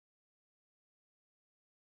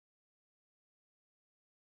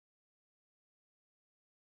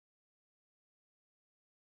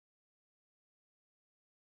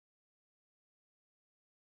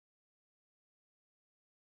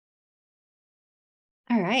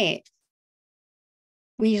right.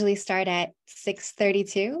 We usually start at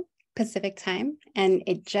 6:32 Pacific time, and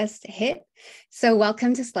it just hit. So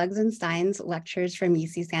welcome to Slugs and Steins lectures from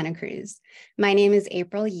UC Santa Cruz. My name is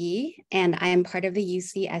April Yee, and I am part of the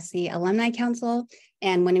UCSC Alumni Council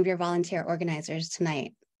and one of your volunteer organizers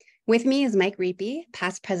tonight. With me is Mike Reapy,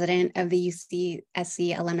 past president of the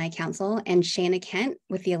UCSC Alumni Council, and Shana Kent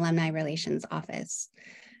with the Alumni Relations Office.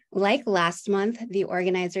 Like last month, the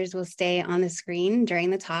organizers will stay on the screen during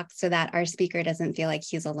the talk so that our speaker doesn't feel like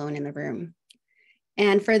he's alone in the room.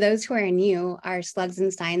 And for those who are new, our Slugs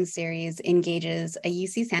and Steins series engages a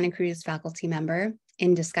UC Santa Cruz faculty member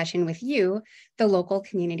in discussion with you, the local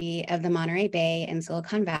community of the Monterey Bay and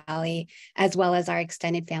Silicon Valley, as well as our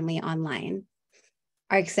extended family online,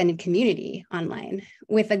 our extended community online,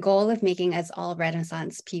 with the goal of making us all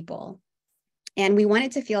Renaissance people. And we want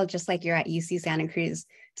it to feel just like you're at UC Santa Cruz,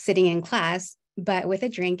 sitting in class, but with a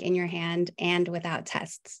drink in your hand and without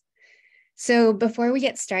tests. So before we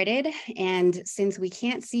get started, and since we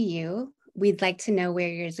can't see you, we'd like to know where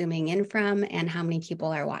you're zooming in from and how many people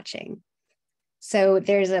are watching. So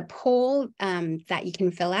there's a poll that you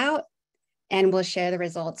can fill out, and we'll share the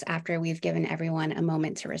results after we've given everyone a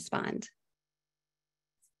moment to respond.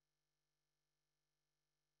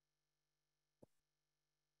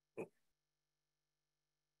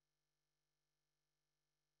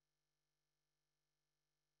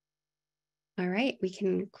 All right, we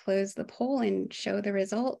can close the poll and show the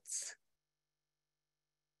results.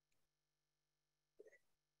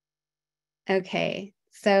 Okay,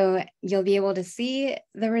 so you'll be able to see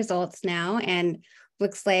the results now, and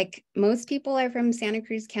looks like most people are from Santa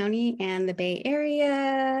Cruz County and the Bay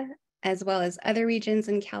Area, as well as other regions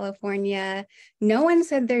in California. No one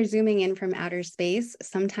said they're zooming in from outer space.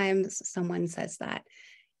 Sometimes someone says that.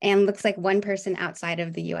 And looks like one person outside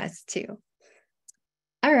of the US too.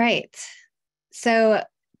 All right. So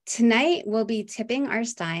tonight we'll be tipping our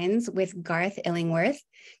steins with Garth Illingworth,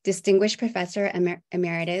 Distinguished Professor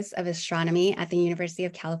Emeritus of Astronomy at the University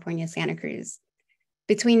of California, Santa Cruz.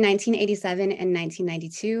 Between 1987 and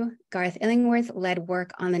 1992, Garth Illingworth led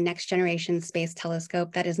work on the Next Generation Space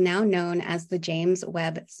Telescope that is now known as the James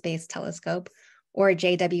Webb Space Telescope, or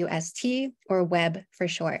JWST, or Webb for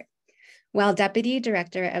short. While Deputy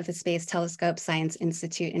Director of the Space Telescope Science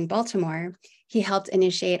Institute in Baltimore, he helped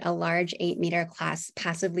initiate a large 8-meter class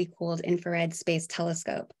passively cooled infrared space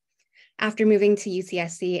telescope. After moving to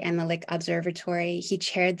UCSC and the Lick Observatory, he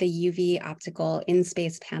chaired the UV optical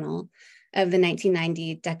in-space panel of the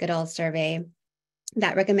 1990 Decadal Survey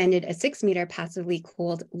that recommended a 6-meter passively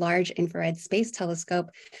cooled large infrared space telescope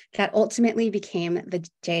that ultimately became the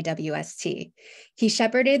JWST. He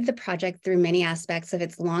shepherded the project through many aspects of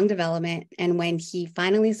its long development, and when he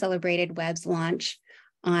finally celebrated Webb's launch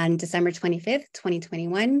on December 25th,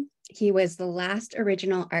 2021, he was the last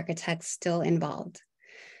original architect still involved.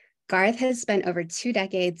 Garth has spent over 2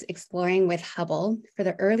 decades exploring with Hubble for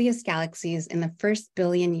the earliest galaxies in the first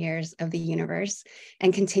billion years of the universe,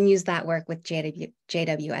 and continues that work with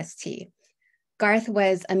JWST. Garth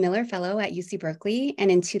was a Miller Fellow at UC Berkeley,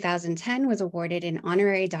 and in 2010 was awarded an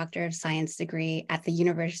honorary Doctor of Science degree at the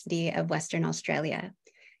University of Western Australia.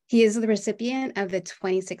 He is the recipient of the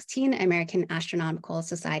 2016 American Astronomical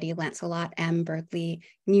Society Lancelot M. Berkeley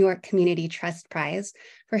New York Community Trust Prize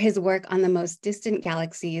for his work on the most distant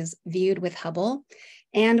galaxies viewed with Hubble,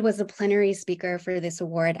 and was a plenary speaker for this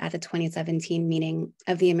award at the 2017 meeting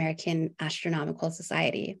of the American Astronomical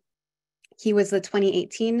Society. He was the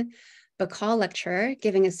 2018 Bacall Lecturer,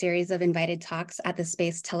 giving a series of invited talks at the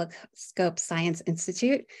Space Telescope Science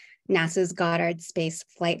Institute, NASA's Goddard Space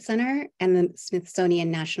Flight Center, and the Smithsonian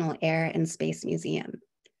National Air and Space Museum.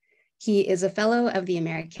 He is a fellow of the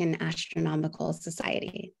American Astronomical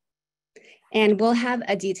Society. And we'll have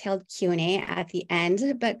a detailed Q&A at the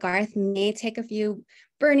end, but Garth may take a few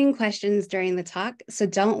burning questions during the talk, so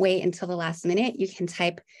don't wait until the last minute. You can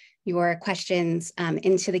type your questions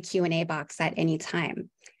into the Q&A box at any time.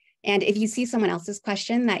 And if you see someone else's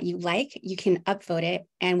question that you like, you can upvote it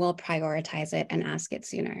and we'll prioritize it and ask it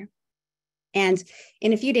sooner. And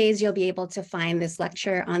in a few days, you'll be able to find this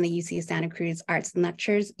lecture on the UC Santa Cruz Arts and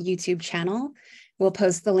Lectures YouTube channel. We'll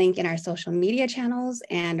post the link in our social media channels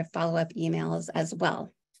and follow-up emails as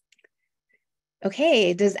well.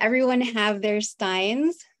 Okay, does everyone have their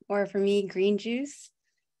steins, or for me, green juice?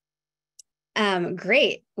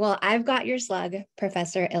 Great. Well, I've got your slug,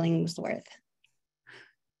 Professor Illingworth.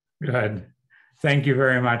 Good. Thank you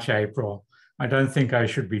very much, April. I don't think I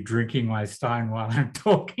should be drinking my stein while I'm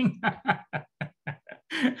talking.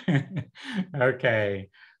 Okay,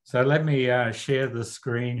 so let me share the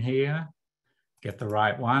screen here, get the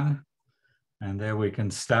right one. And there we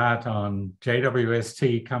can start on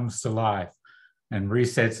JWST comes to life and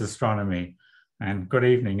resets astronomy. And good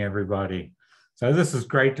evening, everybody. So this is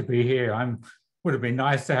great to be here. Would have been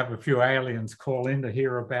nice to have a few aliens call in to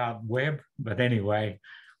hear about Webb, but anyway,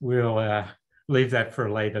 we'll leave that for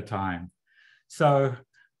a later time. So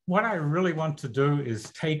what I really want to do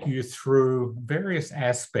is take you through various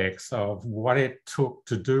aspects of what it took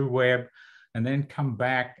to do Webb, and then come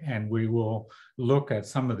back and we will look at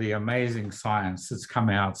some of the amazing science that's come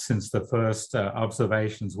out since the first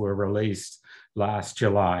observations were released last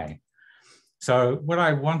July. So what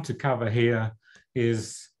I want to cover here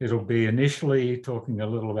is it'll be initially talking a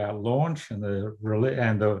little about launch and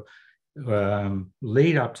the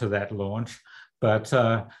lead up to that launch, but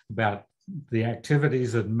about the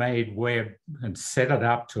activities that made Webb and set it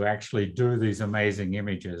up to actually do these amazing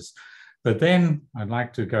images. But then I'd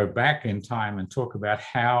like to go back in time and talk about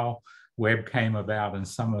how Webb came about and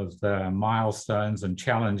some of the milestones and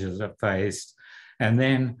challenges it faced. And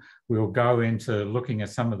then we'll go into looking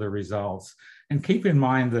at some of the results. And keep in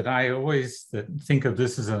mind that I always think of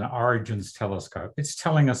this as an origins telescope. It's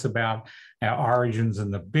telling us about our origins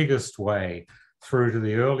in the biggest way through to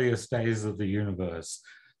the earliest days of the universe.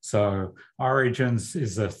 So origins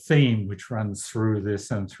is a theme which runs through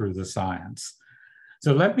this and through the science.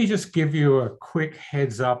 So let me just give you a quick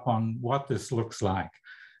heads up on what this looks like.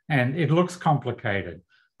 And it looks complicated,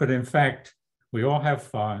 but in fact, we all have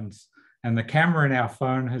phones, and the camera in our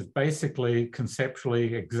phone is basically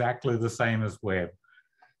conceptually exactly the same as Webb.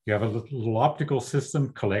 You have a little optical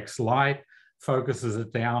system, collects light, focuses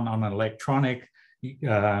it down on an electronic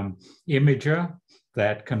imager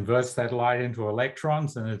that converts that light into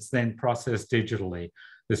electrons, and it's then processed digitally.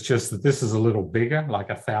 It's just that this is a little bigger, like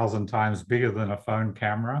 1,000 times bigger than a phone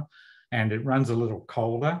camera, and it runs a little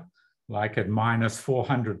colder, like at minus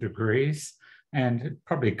 400 degrees, and it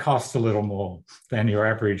probably costs a little more than your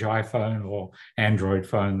average iPhone or Android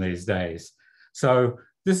phone these days. So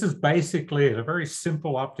this is basically a very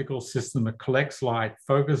simple optical system that collects light,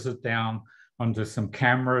 focuses it down onto some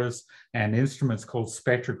cameras and instruments called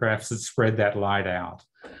spectrographs that spread that light out.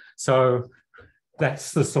 So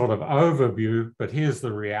that's the sort of overview, but here's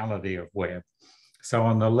the reality of Webb. So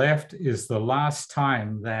on the left is the last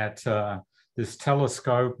time that this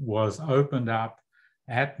telescope was opened up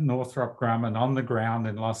at Northrop Grumman on the ground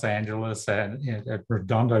in Los Angeles at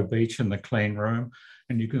Redondo Beach in the clean room.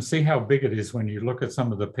 And you can see how big it is when you look at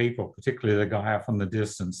some of the people, particularly the guy up in the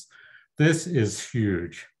distance. This is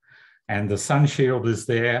huge. And the sun shield is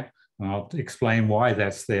there, and I'll explain why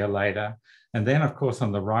that's there later. And then, of course,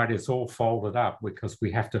 on the right, it's all folded up because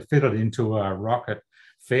we have to fit it into a rocket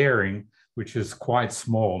fairing, which is quite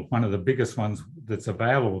small, one of the biggest ones that's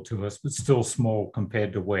available to us, but still small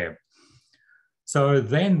compared to Webb. So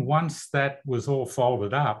then once that was all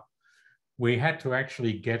folded up, we had to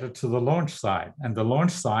actually get it to the launch site. And the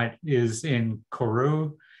launch site is in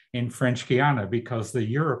Kourou in French Guiana because the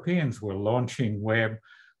Europeans were launching Webb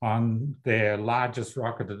on their largest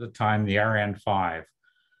rocket at the time, the Ariane 5.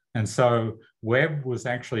 And so Webb was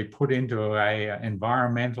actually put into a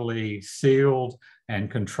environmentally sealed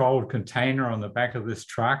and controlled container on the back of this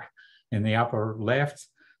truck in the upper left.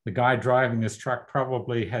 The guy driving this truck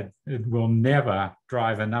probably will never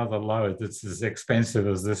drive another load that's as expensive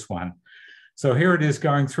as this one. So here it is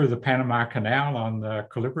going through the Panama Canal on the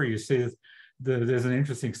Colibri. You see there's an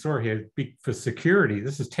interesting story here. For security,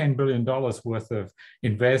 this is $10 billion worth of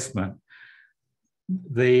investment.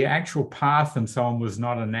 The actual path and so on was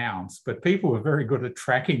not announced, but people were very good at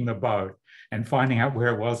tracking the boat and finding out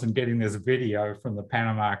where it was and getting this video from the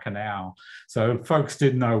Panama Canal. So folks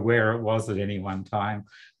didn't know where it was at any one time.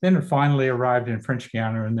 Then it finally arrived in French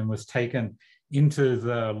Guiana and then was taken into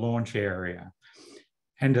the launch area.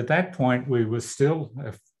 And at that point, we were still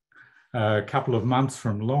a couple of months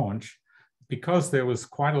from launch. Because there was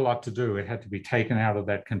quite a lot to do, it had to be taken out of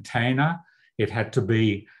that container. It had to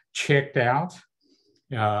be checked out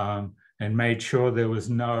and made sure there was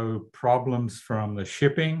no problems from the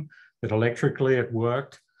shipping, that electrically it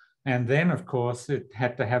worked. And then, of course, it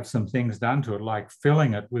had to have some things done to it, like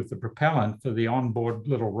filling it with the propellant for the onboard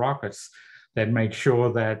little rockets that make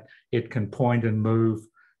sure that it can point and move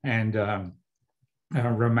and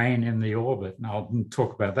remain in the orbit. And I'll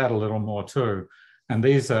talk about that a little more too. And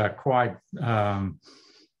these are quite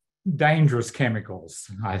dangerous chemicals.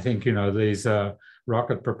 I think, these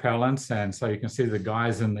rocket propellants. And so you can see the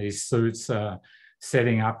guys in these suits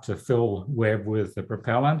setting up to fill Webb with the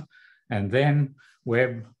propellant. And then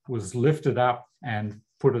Webb was lifted up and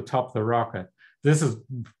put atop the rocket. This is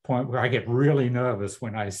the point where I get really nervous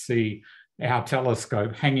when I see our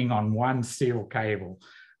telescope hanging on one steel cable.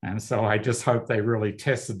 And so I just hope they really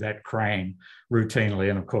tested that crane routinely.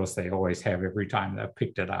 And of course, they always have every time they've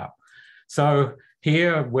picked it up. So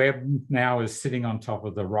here, Webb now is sitting on top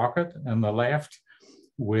of the rocket on the left,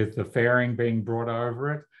 with the fairing being brought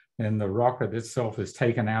over it. And the rocket itself is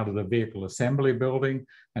taken out of the vehicle assembly building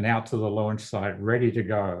and out to the launch site, ready to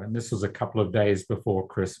go. And this was a couple of days before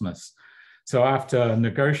Christmas. So after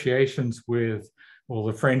negotiations with all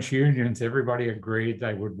the French unions, everybody agreed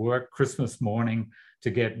they would work Christmas morning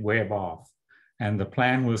to get Webb off. And the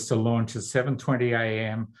plan was to launch at 7:20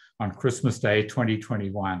 a.m. on Christmas Day,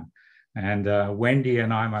 2021. And Wendy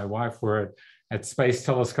and I, my wife, were at Space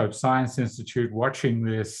Telescope Science Institute watching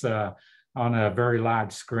this on a very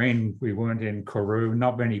large screen. We weren't in Kourou,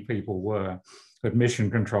 not many people were, but Mission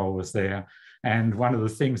Control was there. And one of the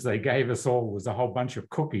things they gave us all was a whole bunch of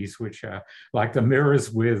cookies, which are like the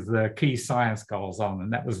mirrors with key science goals on them.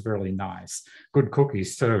 That was really nice. Good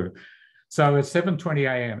cookies too. So at 7:20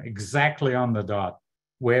 a.m., exactly on the dot,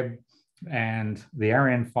 Webb and the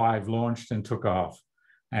Ariane 5 launched and took off.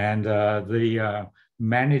 And the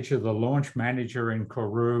manager, the launch manager in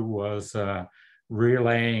Kourou, was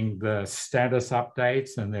relaying the status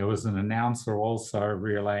updates, and there was an announcer also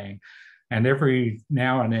relaying. And every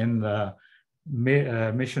now and then the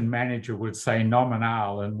mission manager would say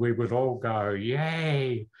nominal, and we would all go,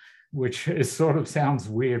 yay, which is sort of sounds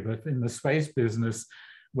weird, but in the space business,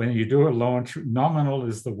 when you do a launch, nominal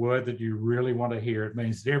is the word that you really want to hear. It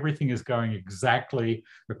means that everything is going exactly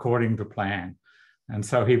according to plan. And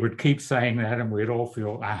so he would keep saying that, and we'd all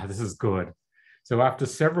feel, this is good. So after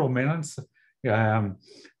several minutes,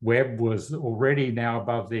 Webb was already now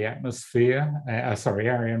above the atmosphere.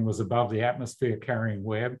 Ariane was above the atmosphere carrying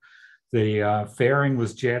Webb. The fairing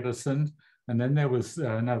was jettisoned, and then there was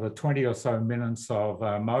another 20 or so minutes of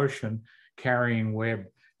motion carrying Webb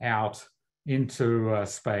out into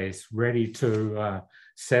space, ready to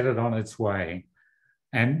set it on its way.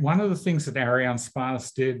 And one of the things that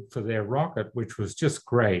Arianespace did for their rocket, which was just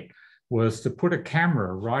great, was to put a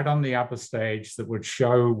camera right on the upper stage that would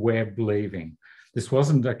show Webb leaving. This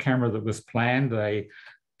wasn't a camera that was planned. They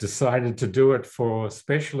decided to do it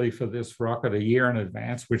especially for this rocket a year in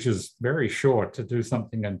advance, which is very short to do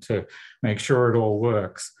something and to make sure it all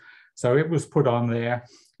works. So it was put on there.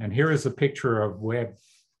 And here is a picture of Webb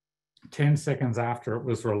 10 seconds after it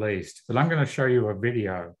was released. But I'm going to show you a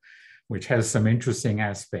video which has some interesting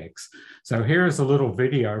aspects. So here is a little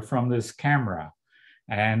video from this camera.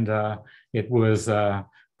 And it was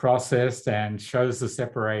processed and shows the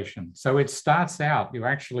separation. So it starts out, you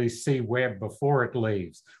actually see Webb before it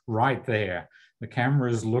leaves, right there. The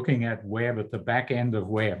camera is looking at Webb at the back end of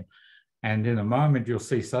Webb. And in a moment, you'll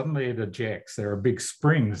see suddenly it ejects. There are big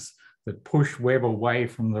springs that push Webb away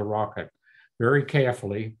from the rocket, very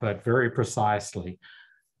carefully, but very precisely.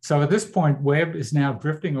 So at this point, Webb is now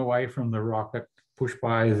drifting away from the rocket, pushed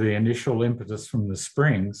by the initial impetus from the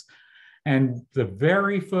springs. And the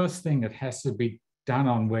very first thing that has to be done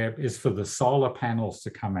on Webb is for the solar panels to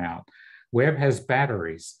come out. Webb has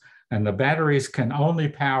batteries, and the batteries can only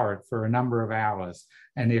power it for a number of hours.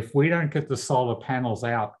 And if we don't get the solar panels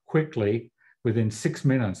out quickly, within 6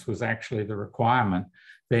 minutes was actually the requirement,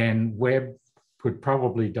 then Webb could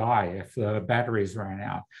probably die if the batteries ran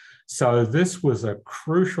out. So this was a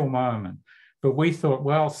crucial moment. But we thought,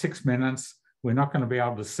 well, 6 minutes, we're not going to be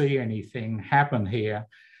able to see anything happen here.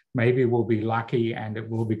 Maybe we'll be lucky, and it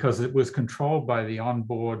will, because it was controlled by the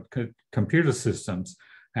onboard computer systems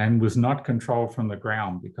and was not controlled from the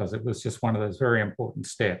ground, because it was just one of those very important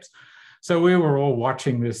steps. So we were all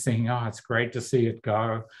watching this thing. Oh, it's great to see it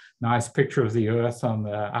go. Nice picture of the Earth on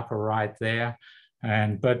the upper right there.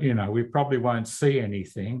 But, you know, we probably won't see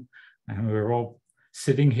anything. And we were all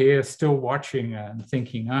sitting here still watching and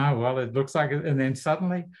thinking, oh, well, it looks like it. And then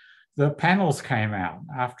suddenly the panels came out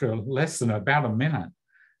after less than about a minute.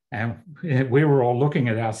 And we were all looking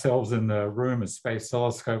at ourselves in the room at Space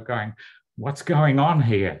Telescope going, what's going on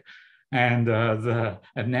here? And the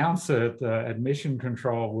announcer at Mission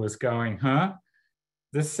Control was going,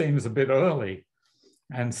 this seems a bit early.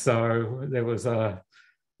 And so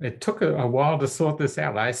it took a while to sort this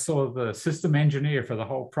out. I saw the system engineer for the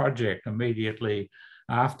whole project immediately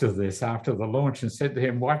after the launch, and said to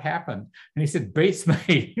him, what happened? And he said, beats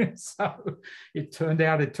me. So it turned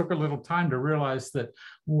out it took a little time to realize that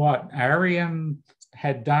what Ariane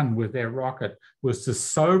had done with their rocket was to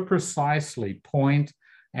so precisely point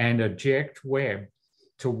and eject Webb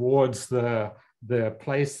towards the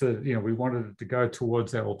place that, you know, we wanted it to go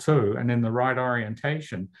towards L2 and in the right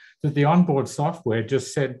orientation, that the onboard software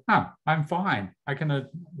just said, I'm fine. I can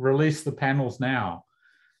release the panels now.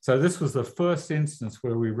 So this was the first instance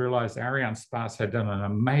where we realized Arianespace had done an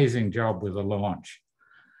amazing job with the launch.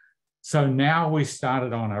 So now we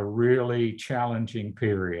started on a really challenging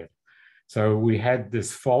period. So we had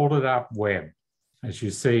this folded up web, as you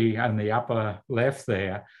see on the upper left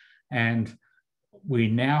there, and we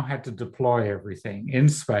now had to deploy everything in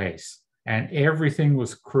space, and everything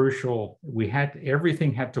was crucial.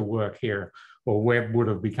 Everything had to work here, or Webb would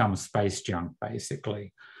have become space junk,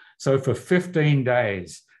 basically. So for 15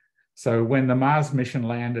 days, so when the Mars mission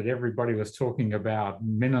landed, everybody was talking about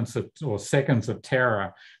minutes or seconds of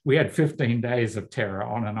terror. We had 15 days of terror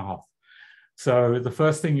on and off. So the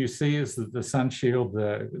first thing you see is that the sun shield,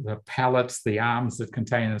 the pallets, the arms that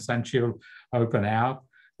contain the sun shield open out.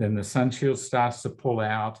 Then the sun shield starts to pull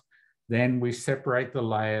out. Then we separate the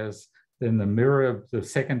layers. Then the mirror, the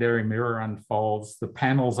secondary mirror unfolds. The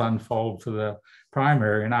panels unfold for the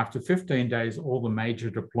primary. And after 15 days, all the major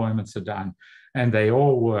deployments are done. And they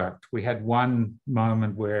all worked. We had one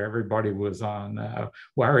moment where everybody was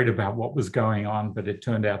worried about what was going on, but it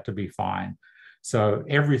turned out to be fine. So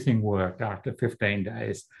everything worked after 15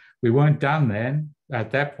 days. We weren't done then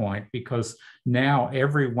at that point, because now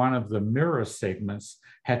every one of the mirror segments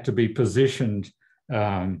had to be positioned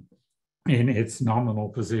in its nominal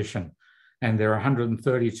position. And there are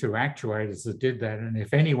 132 actuators that did that. And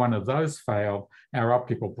if any one of those failed, our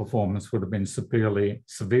optical performance would have been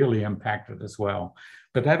severely impacted as well.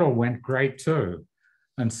 But that all went great too.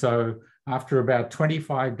 And so after about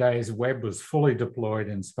 25 days, Webb was fully deployed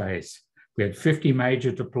in space. We had 50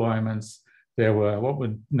 major deployments. There were what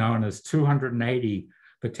were known as 280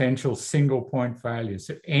 potential single point failures.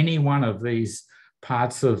 If any one of these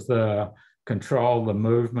parts of the control, the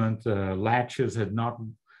movement, the latches had not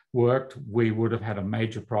worked, we would have had a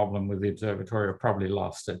major problem with the observatory, or probably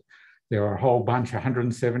lost it. There were a whole bunch,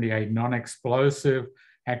 178 non-explosive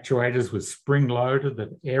actuators with spring loaded that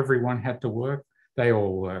everyone had to work. They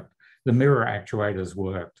all worked. The mirror actuators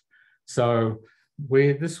worked. So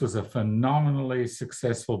this was a phenomenally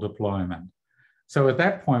successful deployment. So at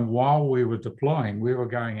that point, while we were deploying, we were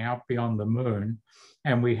going out beyond the moon,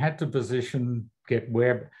 and we had to get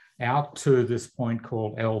Webb out to this point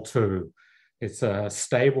called L2. It's a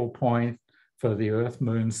stable point for the Earth,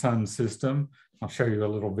 Moon, Sun system. I'll show you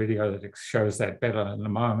a little video that shows that better in a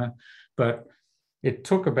moment. But it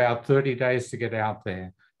took about 30 days to get out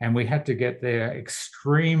there, and we had to get there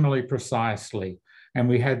extremely precisely. And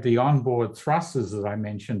we had the onboard thrusters that I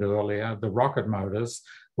mentioned earlier, the rocket motors,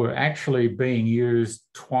 were actually being used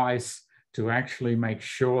twice to actually make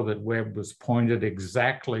sure that Webb was pointed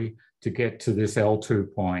exactly to get to this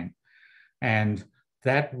L2 point. And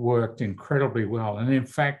that worked incredibly well. And in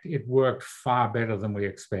fact, it worked far better than we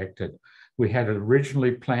expected. We had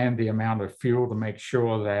originally planned the amount of fuel to make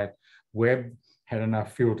sure that Webb had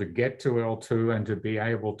enough fuel to get to L2 and to be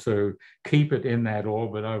able to keep it in that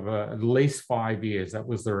orbit over at least 5 years. That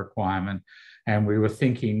was the requirement. And we were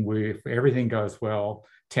thinking, if everything goes well,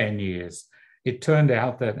 10 years. It turned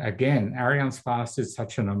out that, again, Arianespace did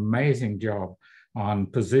such an amazing job on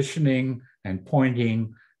positioning and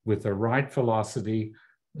pointing with the right velocity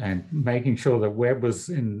and making sure that Webb was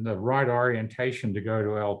in the right orientation to go to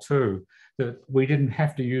L2, that we didn't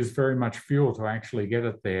have to use very much fuel to actually get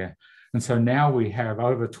it there. And so now we have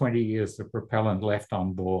over 20 years of propellant left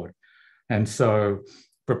on board. And so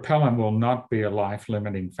propellant will not be a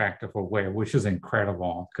life-limiting factor for Webb, which is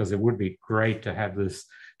incredible, because it would be great to have this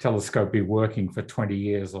telescope be working for 20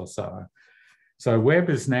 years or so. So Webb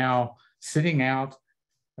is now sitting out,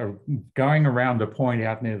 going around a point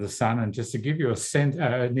out near the sun, and just to give you a sense,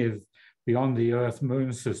 beyond the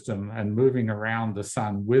Earth-Moon system and moving around the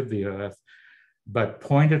sun with the Earth, but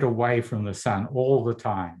pointed away from the sun all the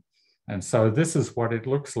time. And so this is what it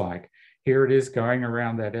looks like. Here it is going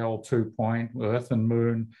around that L2 point, Earth and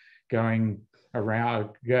Moon going around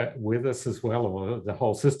with us as well, or the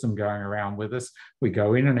whole system going around with us. We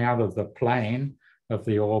go in and out of the plane of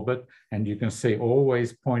the orbit, and you can see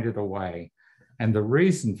always pointed away. And the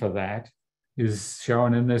reason for that is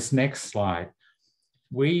shown in this next slide.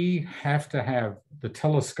 We have to have the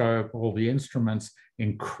telescope or the instruments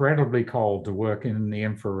incredibly cold to work in the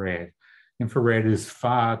infrared. Infrared is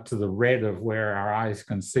far to the red of where our eyes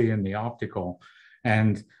can see in the optical.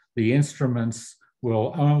 And the instruments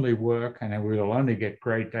will only work, and we will only get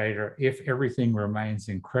great data if everything remains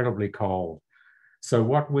incredibly cold. So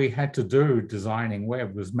what we had to do designing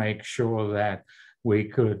Webb was make sure that we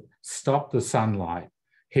could stop the sunlight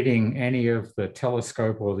hitting any of the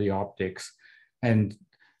telescope or the optics. And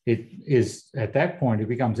it is at that point, it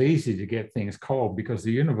becomes easy to get things cold because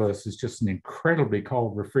the universe is just an incredibly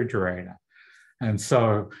cold refrigerator. And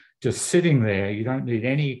so just sitting there. You don't need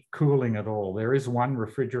any cooling at all. There is one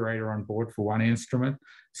refrigerator on board for one instrument,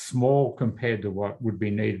 small compared to what would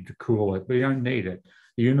be needed to cool it, but you don't need it.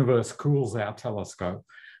 The universe cools our telescope.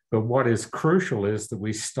 But what is crucial is that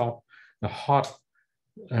we stop the hot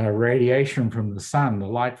radiation from the sun, the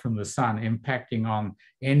light from the sun, impacting on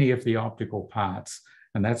any of the optical parts.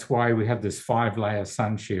 And that's why we have this 5-layer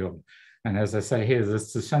sun shield. And as I say here, this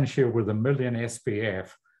is the sun shield with 1 million SPF.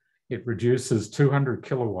 It reduces 200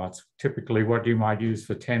 kilowatts, typically what you might use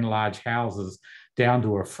for 10 large houses, down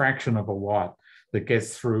to a fraction of a watt that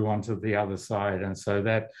gets through onto the other side. And so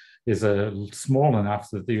that is small enough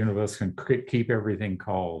that the universe can keep everything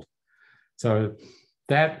cold. So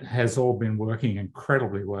that has all been working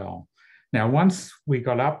incredibly well. Now, once we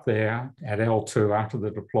got up there at L2 after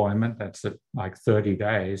the deployment, that's at like 30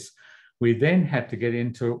 days, we then had to get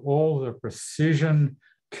into all the precision,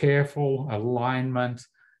 careful alignment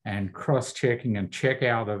and cross-checking and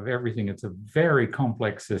check-out of everything. It's a very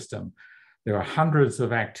complex system. There are hundreds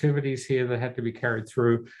of activities here that had to be carried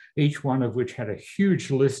through, each one of which had a huge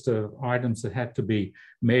list of items that had to be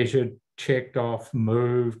measured, checked off,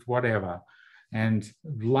 moved, whatever, and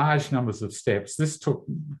large numbers of steps. This took,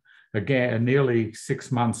 again, nearly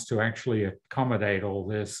 6 months to actually accommodate all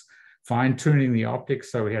this, fine-tuning the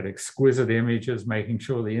optics so we had exquisite images, making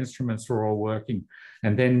sure the instruments were all working,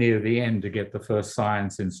 and then near the end to get the first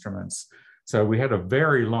science instruments. So we had a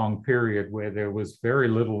very long period where there was very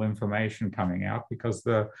little information coming out because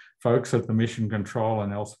the folks at the mission control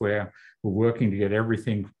and elsewhere were working to get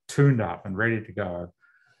everything tuned up and ready to go.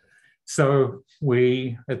 So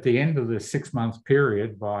we, at the end of the 6-month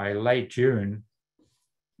period, by late June,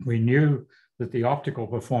 we knew that the optical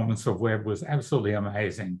performance of Webb was absolutely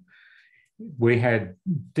amazing. We had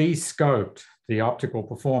de-scoped the optical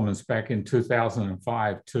performance back in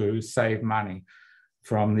 2005 to save money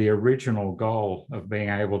from the original goal of being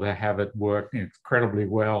able to have it work incredibly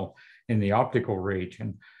well in the optical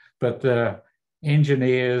region. But the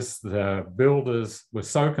engineers, the builders were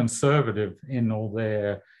so conservative in all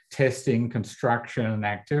their testing, construction, and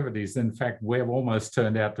activities. In fact, Webb almost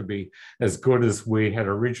turned out to be as good as we had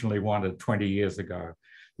originally wanted 20 years ago.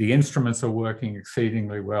 The instruments are working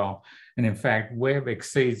exceedingly well. And in fact, Webb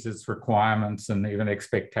exceeds its requirements and even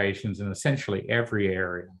expectations in essentially every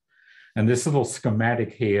area. And this little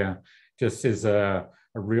schematic here just is a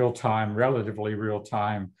real-time, relatively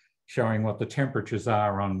real-time, showing what the temperatures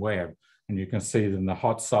are on Webb. And you can see in the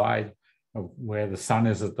hot side of where the sun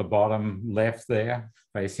is at the bottom left there,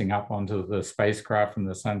 facing up onto the spacecraft from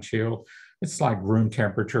the sun shield. It's like room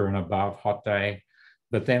temperature and above, hot day.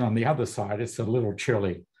 But then on the other side, it's a little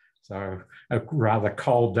chilly. So a rather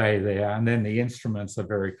cold day there. And then the instruments are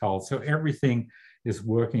very cold. So everything is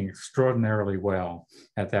working extraordinarily well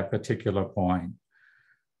at that particular point.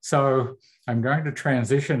 So I'm going to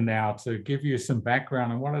transition now to give you some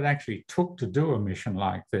background on what it actually took to do a mission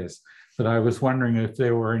like this. But I was wondering if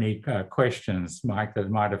there were any questions, Mike,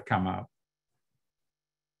 that might have come up.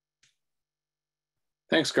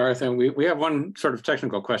 Thanks, Garth. And we have one sort of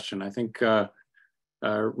technical question. I think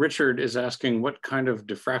Richard is asking what kind of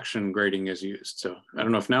diffraction grading is used. So I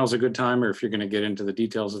don't know if now's a good time or if you're going to get into the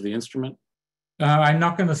details of the instrument. I'm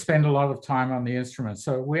not going to spend a lot of time on the instrument.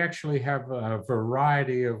 So we actually have a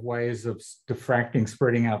variety of ways of diffracting,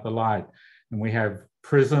 spreading out the light. And we have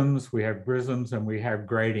prisms, and we have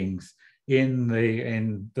gratings in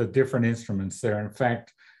the different instruments there. In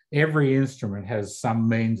fact, every instrument has some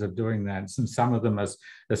means of doing that. And some of them as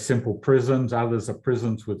simple prisms, others are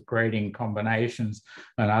prisms with grating combinations,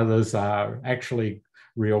 and others are actually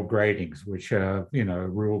real gratings, which are,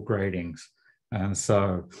 real gratings. And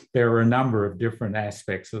so there are a number of different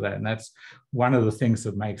aspects of that. And that's one of the things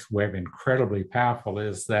that makes Webb incredibly powerful,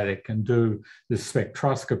 is that it can do the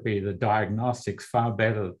spectroscopy, the diagnostics, far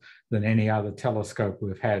better than any other telescope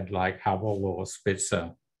we've had, like Hubble or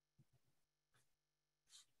Spitzer.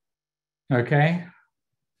 Okay,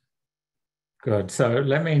 good. So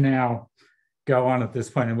let me now go on at this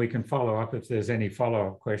point, and we can follow up if there's any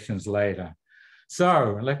follow-up questions later.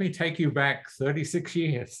 So let me take you back 36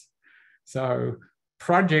 years. So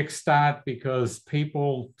projects start because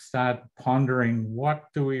people start pondering, what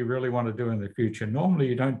do we really want to do in the future? Normally,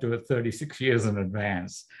 you don't do it 36 years in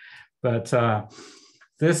advance. But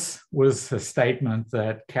this was a statement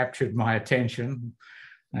that captured my attention,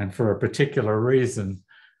 and for a particular reason,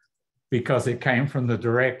 because it came from the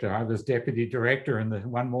director. I was deputy director, and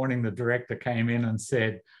one morning the director came in and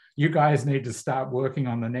said, you guys need to start working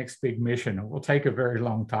on the next big mission. It will take a very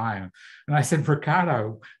long time. And I said,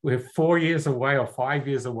 Ricardo, we're 4 years away or 5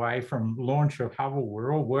 years away from launch of Hubble.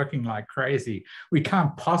 We're all working like crazy. We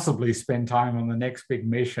can't possibly spend time on the next big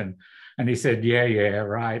mission. And he said, yeah,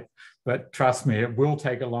 right. But trust me, it will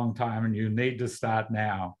take a long time and you need to start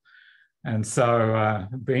now. And so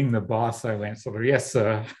being the boss, I went sort of, yes,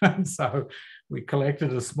 sir. And so we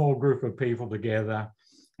collected a small group of people together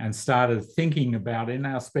and started thinking about in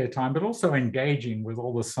our spare time, but also engaging with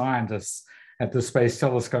all the scientists at the Space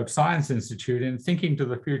Telescope Science Institute and thinking to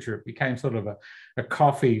the future. It became sort of a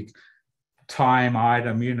coffee time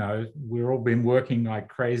item. You know, we've all been working like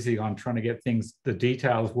crazy on trying to get things, the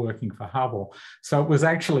details working for Hubble. So it was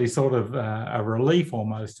actually sort of a relief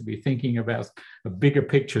almost to be thinking about a bigger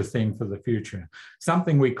picture thing for the future,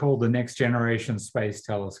 something we call the Next Generation Space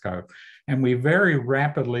Telescope. And we very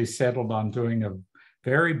rapidly settled on doing a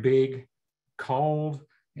very big, cold,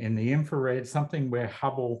 in the infrared, something where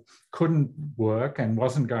Hubble couldn't work and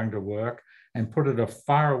wasn't going to work, and put it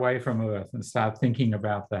far away from Earth and start thinking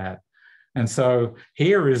about that. And so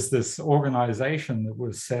here is this organization that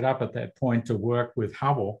was set up at that point to work with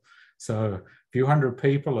Hubble. So a few hundred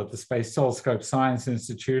people at the Space Telescope Science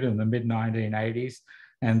Institute in the mid-1980s.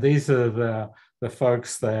 And these are the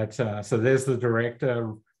folks that, so there's the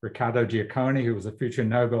director, Riccardo Giacconi, who was a future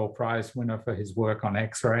Nobel Prize winner for his work on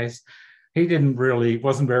X-rays. He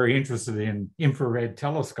wasn't very interested in infrared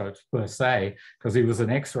telescopes per se, because he was an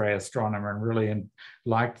X-ray astronomer and really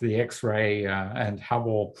liked the X-ray and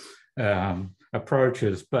Hubble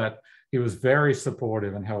approaches, but he was very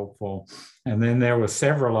supportive and helpful. And then there were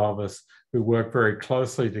several of us who worked very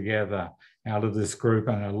closely together out of this group,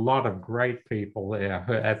 and a lot of great people there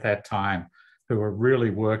at that time who were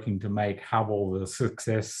really working to make Hubble the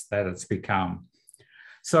success that it's become.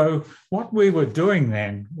 So what we were doing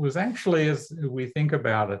then was actually, as we think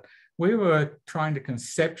about it, we were trying to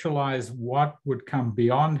conceptualize what would come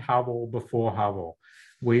beyond Hubble before Hubble.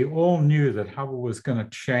 We all knew that Hubble was going to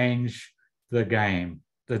change the game,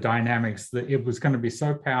 the dynamics, that it was going to be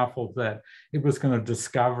so powerful that it was going to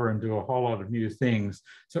discover and do a whole lot of new things.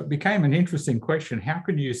 So it became an interesting question. How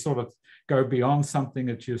can you sort of go beyond something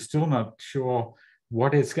that you're still not sure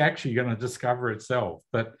what it's actually going to discover itself?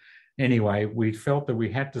 But anyway, we felt that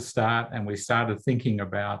we had to start, and we started thinking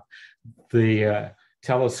about the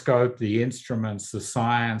telescope, the instruments, the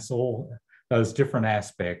science, all those different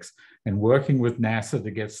aspects, and working with NASA to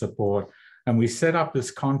get support. And we set up this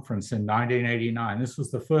conference in 1989. This was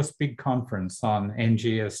the first big conference on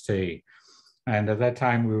NGST. And at that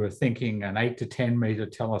time, we were thinking an 8 to 10 meter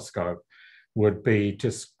telescope would be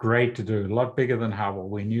just great to do, a lot bigger than Hubble.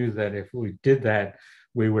 We knew that if we did that,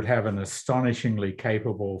 we would have an astonishingly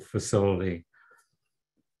capable facility.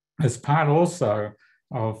 As part also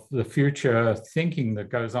of the future thinking that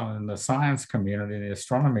goes on in the science community, the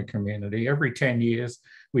astronomy community, every 10 years,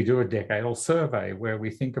 we do a decadal survey where we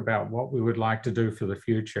think about what we would like to do for the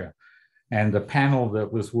future. And the panel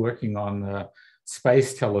that was working on the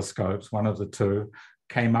space telescopes, one of the two,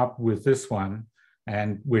 came up with this one,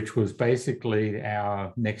 and which was basically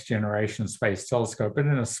our next generation space telescope, but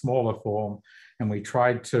in a smaller form. And we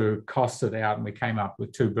tried to cost it out, and we came up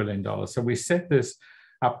with $2 billion. So we set this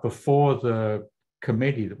up before the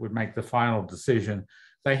committee that would make the final decision.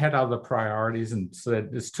 They had other priorities and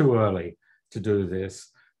said, it's too early to do this,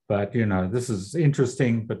 but you know, this is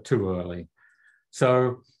interesting, but too early.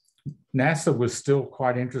 So NASA was still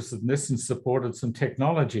quite interested in this and supported some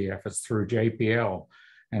technology efforts through JPL.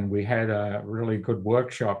 And we had a really good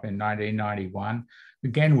workshop in 1991.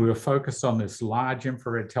 Again, we were focused on this large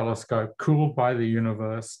infrared telescope, cooled by the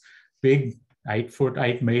universe, big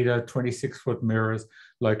 8 meter, 26-foot mirrors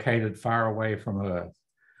located far away from Earth.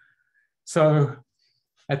 So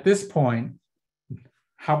at this point,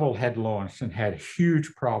 Hubble had launched and had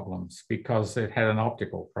huge problems because it had an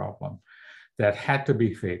optical problem that had to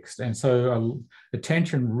be fixed. And so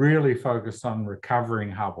attention really focused on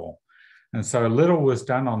recovering Hubble. And so little was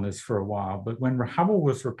done on this for a while, but when Hubble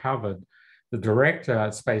was recovered, the director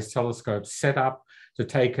at Space Telescope set up to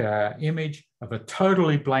take an image of a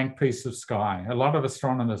totally blank piece of sky. A lot of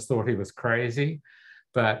astronomers thought he was crazy,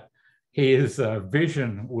 but his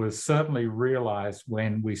vision was certainly realized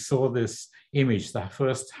when we saw this image, the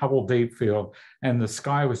first Hubble Deep Field, and the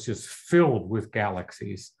sky was just filled with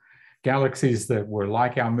galaxies. Galaxies that were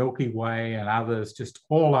like our Milky Way and others, just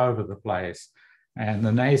all over the place. And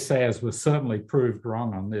the naysayers were certainly proved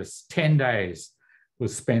wrong on this. 10 days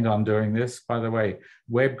was spent on doing this. By the way,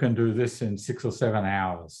 Webb can do this in 6 or 7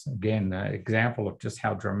 hours. Again, an example of just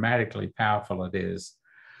how dramatically powerful it is.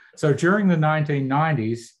 So during the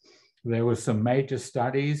 1990s, there were some major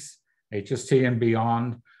studies, HST and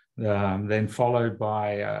beyond, then followed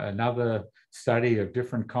by another study of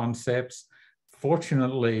different concepts.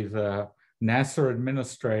 Fortunately, the NASA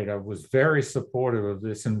administrator was very supportive of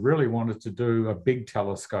this and really wanted to do a big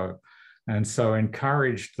telescope. And so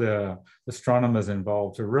encouraged the astronomers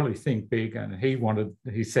involved to really think big. And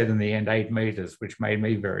he said in the end, 8 meters, which made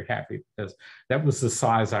me very happy because that was the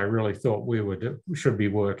size I really thought we should be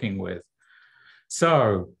working with.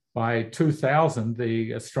 So by 2000,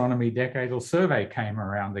 the Astronomy Decadal Survey came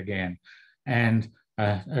around again, and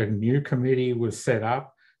a new committee was set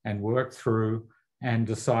up and worked through and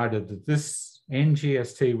decided that this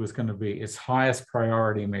NGST was going to be its highest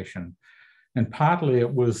priority mission. And partly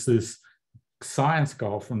it was this science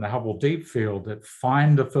goal from the Hubble Deep Field that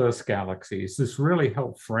find the first galaxies. This really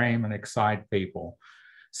helped frame and excite people.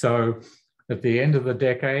 So at the end of the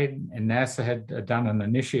decade, and NASA had done an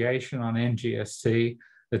initiation on NGST,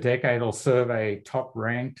 the Decadal Survey top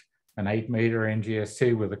ranked an 8-meter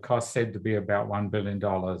NGST with a cost said to be about $1 billion.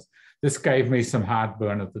 This gave me some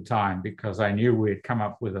heartburn at the time because I knew we had come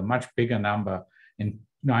up with a much bigger number in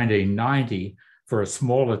 1990 for a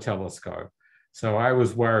smaller telescope. So I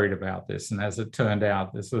was worried about this. And as it turned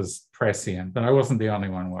out, this was prescient, but I wasn't the only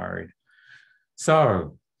one worried.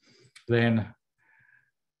 So then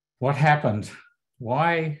what happened?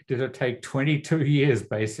 Why did it take 22 years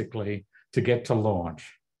basically to get to launch?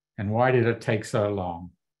 And why did it take so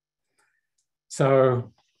long?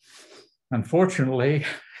 So unfortunately,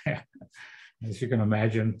 as you can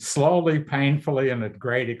imagine, slowly, painfully, and at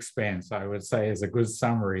great expense, I would say is a good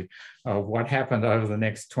summary of what happened over the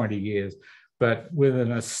next 20 years. But with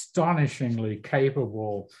an astonishingly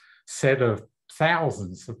capable set of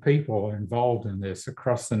thousands of people involved in this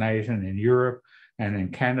across the nation, in Europe and in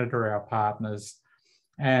Canada, our partners.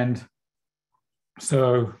 And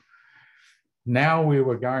so now we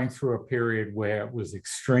were going through a period where it was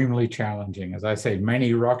extremely challenging. As I say,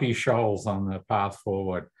 many rocky shoals on the path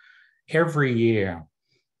forward. Every year,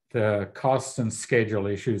 the cost and schedule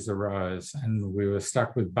issues arose, and we were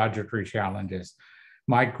stuck with budgetary challenges.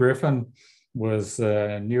 Mike Griffin was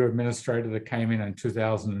a new administrator that came in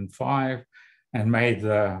 2005 and made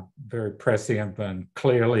the very prescient and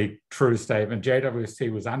clearly true statement.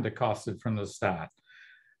 JWST was undercosted from the start.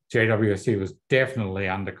 JWST was definitely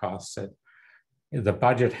undercosted. The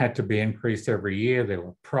budget had to be increased every year. There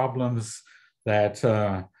were problems that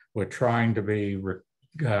were trying to be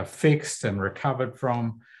fixed and recovered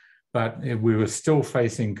from, but we were still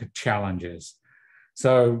facing challenges.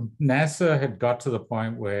 So NASA had got to the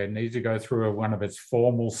point where it needed to go through one of its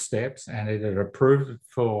formal steps, and it had approved it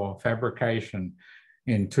for fabrication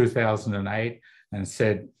in 2008 and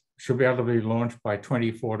said, should be able to be launched by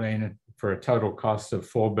 2014 for a total cost of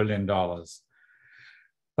 $4 billion.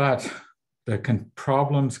 But the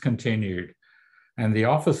problems continued. And the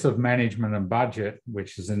Office of Management and Budget,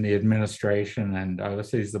 which is in the administration and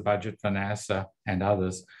oversees the budget for NASA and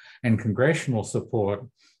others, and congressional support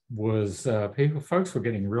was folks were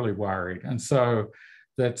getting really worried. And so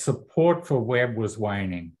that support for Webb was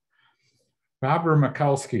waning. Barbara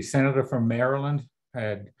Mikulski, senator from Maryland,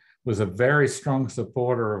 was a very strong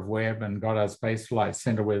supporter of Webb and got our Space Flight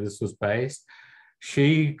Center where this was based.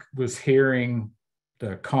 She was hearing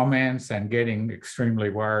the comments and getting extremely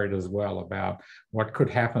worried as well about what could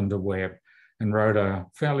happen to Webb, and wrote a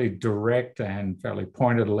fairly direct and fairly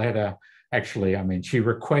pointed letter. Actually, I mean, she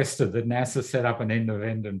requested that NASA set up an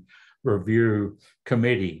independent review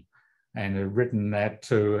committee and had written that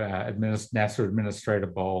to NASA Administrator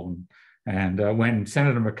Bolden. And when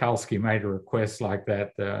Senator Mikulski made a request like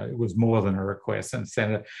that, it was more than a request,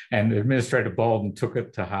 and Administrator Bolden took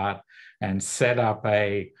it to heart and set up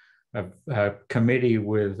a committee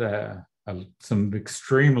with some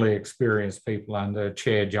extremely experienced people under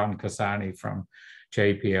Chair John Cassani from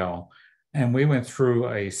JPL. And we went through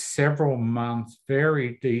a several month,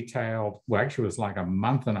 very detailed, well, actually it was like a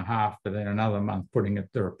month and a half, but then another month putting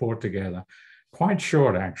the report together. Quite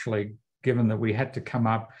short, actually, given that we had to come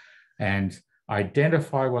up and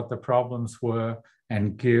identify what the problems were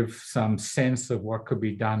and give some sense of what could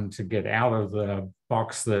be done to get out of the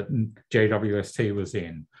box that JWST was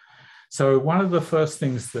in. So one of the first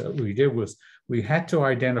things that we did was we had to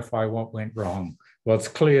identify what went wrong. Well, it's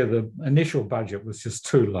clear the initial budget was just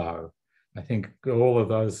too low. I think all of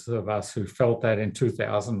those of us who felt that in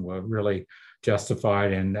 2000 were really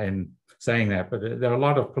justified in saying that, but there are a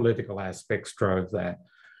lot of political aspects drove that.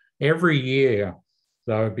 Every year,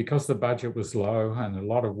 though, because the budget was low and a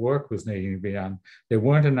lot of work was needing to be done, there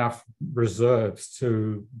weren't enough reserves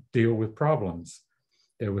to deal with problems.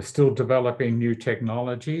 They were still developing new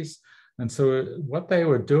technologies. And so what they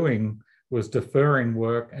were doing was deferring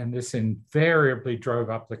work, and this invariably drove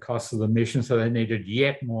up the cost of the mission, so they needed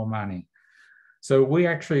yet more money. So we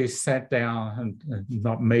actually sat down, and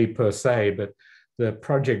not me per se, but the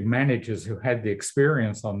project managers who had the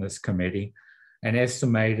experience on this committee, and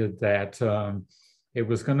estimated that it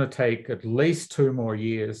was going to take at least 2 more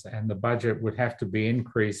years, and the budget would have to be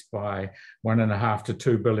increased by $1.5 to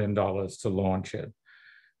 $2 billion to launch it.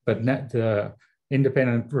 But the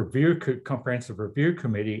Independent Comprehensive Review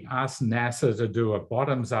Committee asked NASA to do a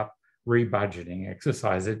bottoms-up rebudgeting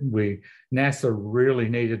exercise. NASA really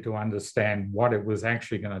needed to understand what it was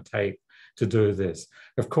actually going to take to do this.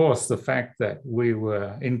 Of course, the fact that we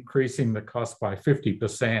were increasing the cost by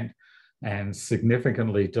 50% and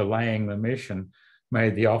significantly delaying the mission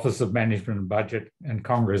made the Office of Management and Budget and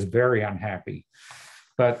Congress very unhappy.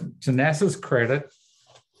 But to NASA's credit,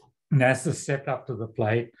 NASA stepped up to the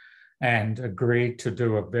plate and agreed to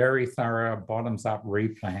do a very thorough bottoms-up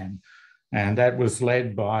replan. And that was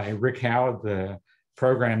led by Rick Howard, the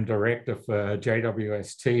program director for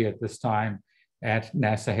JWST at this time at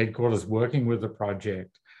NASA headquarters, working with the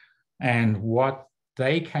project. And what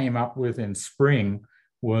they came up with in spring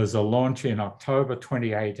was a launch in October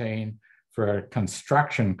 2018 for a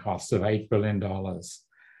construction cost of $8 billion.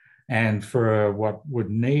 And for what would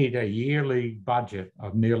need a yearly budget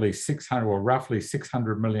of nearly roughly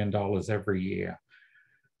 $600 million every year.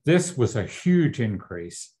 This was a huge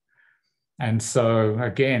increase. And so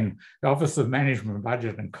again, the Office of Management and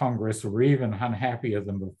Budget and Congress were even unhappier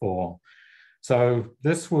than before. So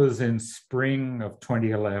this was in spring of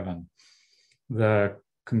 2011. The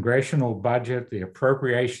congressional budget, the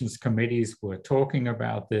appropriations committees were talking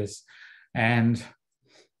about this, and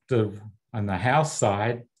on the House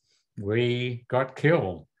side, we got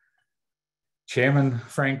killed. Chairman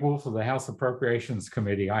Frank Wolf of the House Appropriations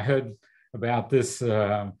Committee, I heard about this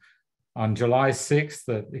on July 6th,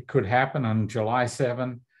 that it could happen. On July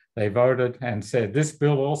 7th, they voted and said, this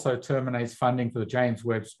bill also terminates funding for the James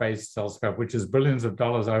Webb Space Telescope, which is billions of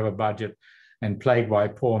dollars over budget and plagued by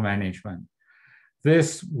poor management.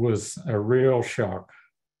 This was a real shock.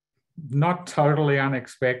 Not totally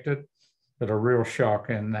unexpected, but a real shock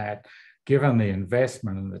in that, given the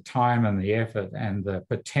investment and the time and the effort and the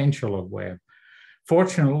potential of Webb.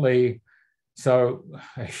 Fortunately, so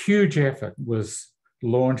a huge effort was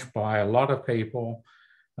launched by a lot of people.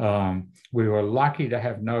 We were lucky to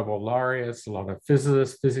have Nobel laureates, a lot of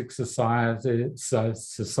physicists, physics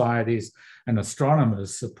societies, and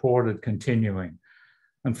astronomers supported continuing.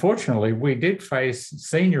 Unfortunately, we did face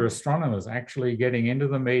senior astronomers actually getting into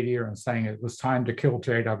the media and saying it was time to kill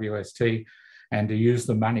JWST and to use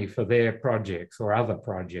the money for their projects or other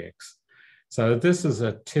projects. So this is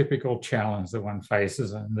a typical challenge that one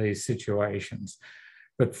faces in these situations.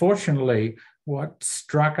 But fortunately, what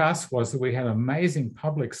struck us was that we had amazing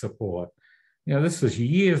public support. You know, this was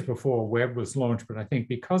years before Webb was launched, but I think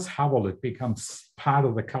because Hubble had become part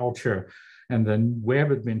of the culture and then Webb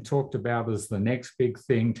had been talked about as the next big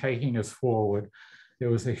thing taking us forward, there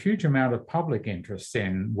was a huge amount of public interest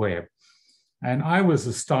in Webb. And I was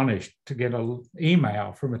astonished to get an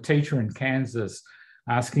email from a teacher in Kansas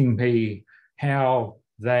asking me how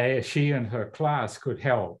she and her class could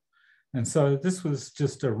help. And so this was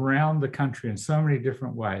just around the country in so many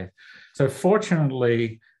different ways. So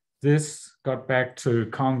fortunately, this got back to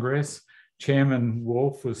Congress. Chairman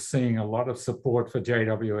Wolf was seeing a lot of support for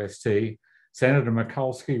JWST. Senator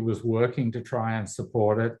Mikulski was working to try and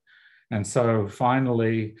support it. And so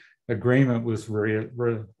finally, agreement was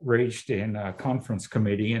reached in a conference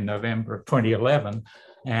committee in November of 2011.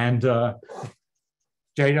 And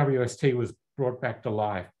JWST was brought back to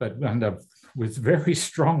life, but with very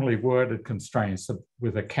strongly worded constraints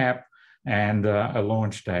with a cap and a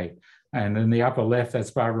launch date. And in the upper left,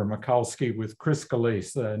 that's Barbara Mikulski with Chris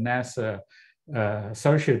Scalise, the NASA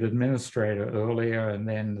Associate Administrator earlier, and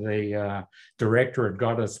then the Director at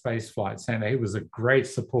Goddard Space Flight Center. He was a great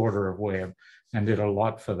supporter of Webb and did a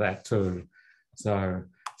lot for that too. So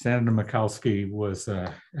Senator Mikulski was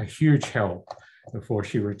a huge help before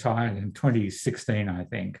she retired in 2016, I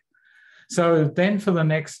think. So then for the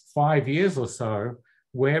next 5 years or so,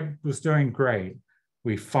 Webb was doing great.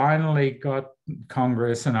 We finally got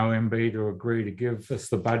Congress and OMB to agree to give us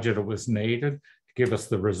the budget that was needed, to give us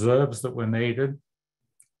the reserves that were needed.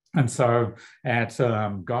 And so at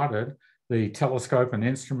Goddard, the telescope and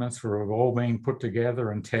instruments were all being put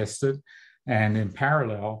together and tested. And in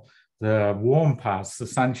parallel, the warm parts, the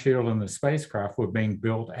sun shield and the spacecraft were being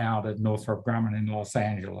built out at Northrop Grumman in Los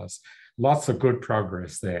Angeles. Lots of good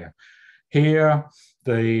progress there. Here,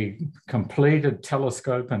 the completed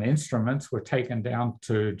telescope and instruments were taken down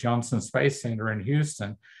to Johnson Space Center in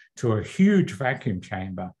Houston to a huge vacuum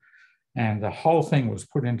chamber. And the whole thing was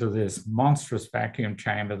put into this monstrous vacuum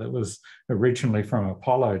chamber that was originally from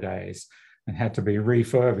Apollo days and had to be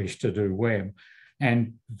refurbished to do Webb,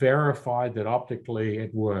 and verified that optically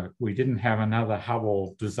it worked. We didn't have another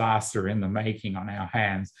Hubble disaster in the making on our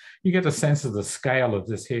hands. You get a sense of the scale of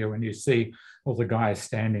this here when you see all the guys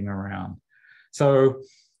standing around. So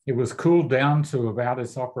it was cooled down to about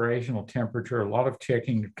its operational temperature. A lot of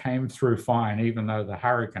checking came through fine, even though the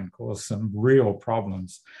hurricane caused some real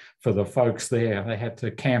problems for the folks there. They had to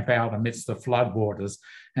camp out amidst the floodwaters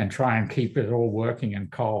and try and keep it all working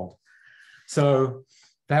and cold. So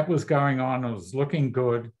that was going on. It was looking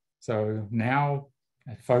good. So now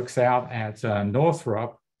folks out at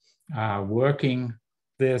Northrop are working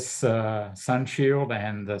this sun shield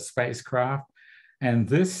and the spacecraft. And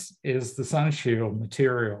this is the sun shield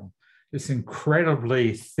material, this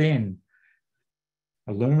incredibly thin,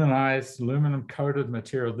 aluminized, aluminum coated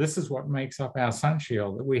material. This is what makes up our sun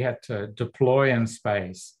shield that we had to deploy in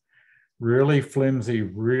space. Really flimsy,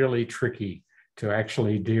 really tricky to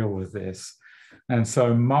actually deal with this. And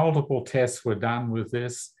so multiple tests were done with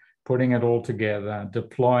this, putting it all together,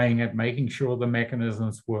 deploying it, making sure the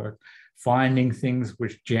mechanisms worked, finding things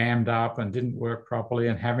which jammed up and didn't work properly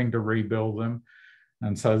and having to rebuild them.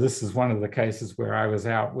 And so this is one of the cases where I was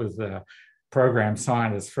out with the program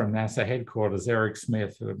scientists from NASA headquarters, Eric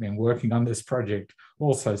Smith, who had been working on this project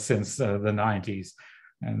also since the 90s.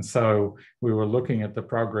 And so we were looking at the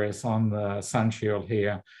progress on the sun shield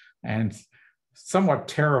here and somewhat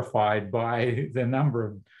terrified by the number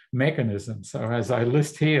of mechanisms. So as I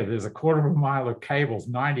list here, there's 1/4 mile of cables,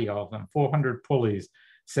 90 of them, 400 pulleys,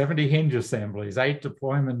 70 hinge assemblies, 8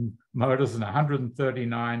 deployment motors, and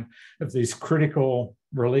 139 of these critical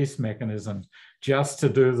release mechanisms just to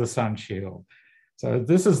do the sun shield. So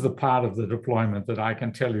this is the part of the deployment that I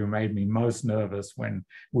can tell you made me most nervous when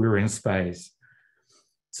we were in space.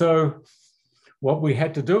 So what we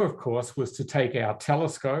had to do, of course, was to take our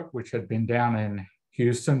telescope, which had been down in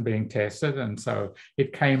Houston being tested. And so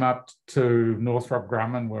it came up to Northrop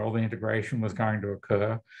Grumman where all the integration was going to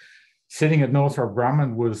occur. Sitting at Northrop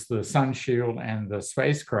Grumman was the sun shield and the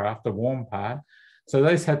spacecraft, the warm part. So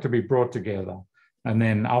those had to be brought together. And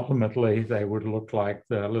then ultimately they would look like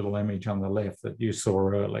the little image on the left that you saw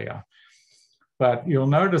earlier. But you'll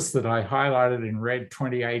notice that I highlighted in red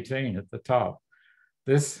 2018 at the top.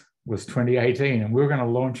 This was 2018 and we were going to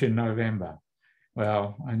launch in November.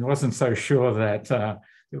 Well, I wasn't so sure that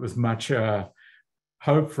there was much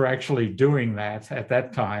hope for actually doing that at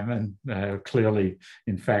that time. And clearly,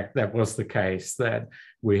 in fact, that was the case, that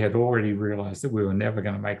we had already realized that we were never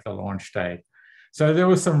going to make the launch date. So there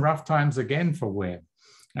were some rough times again for Webb.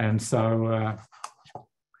 And so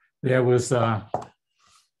there was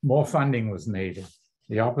more funding was needed.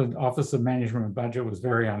 The Office of Management and Budget was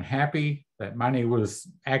very unhappy. That money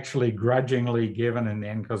was actually grudgingly given in the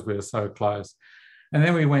end because we were so close. And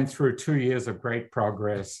then we went through 2 years of great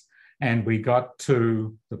progress and we got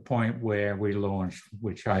to the point where we launched,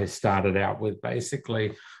 which I started out with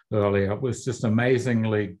basically earlier. It was just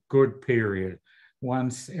amazingly good period.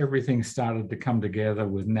 Once everything started to come together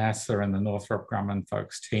with NASA and the Northrop Grumman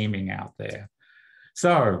folks teaming out there.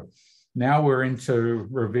 So now we're into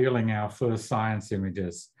revealing our first science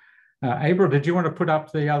images. April, did you want to put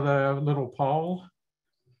up the other little poll?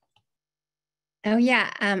 Oh yeah,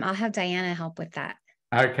 I'll have Diana help with that.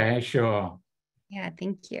 Okay, sure. Yeah,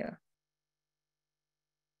 thank you.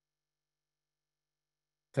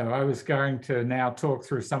 So I was going to now talk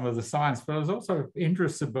through some of the science, but I was also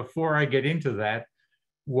interested before I get into that,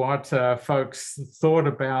 what folks thought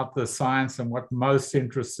about the science and what most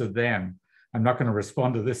interested them. I'm not going to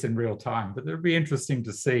respond to this in real time, but it'll be interesting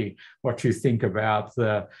to see what you think about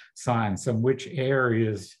the science and which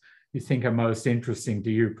areas you think are most interesting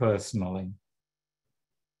to you personally.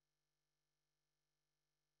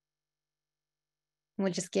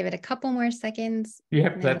 We'll just give it a couple more seconds.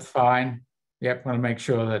 Yep, that's fine. Yep, want to make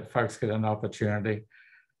sure that folks get an opportunity,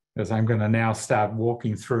 because I'm going to now start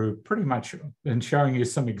walking through pretty much and showing you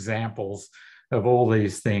some examples of all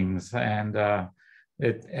these things and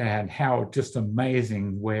how just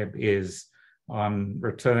amazing Webb is on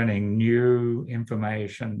returning new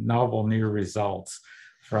information, novel new results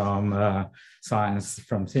from science,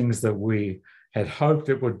 from things that we had hoped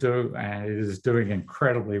it would do, and it is doing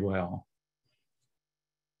incredibly well.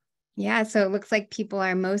 Yeah, so it looks like people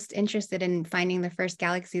are most interested in finding the first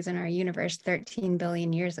galaxies in our universe 13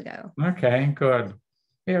 billion years ago. Okay, good.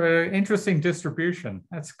 Yeah, interesting distribution.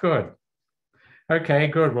 That's good. Okay,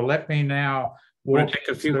 good. Well, let me now want to take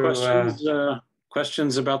a few questions.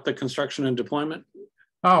 Questions about the construction and deployment.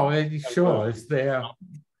 Oh, sure. Is there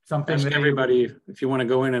something ask that everybody if you want to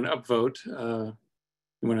go in and upvote?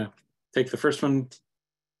 You want to take the first one,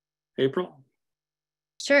 April?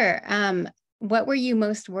 Sure. What were you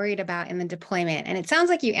most worried about in the deployment? And it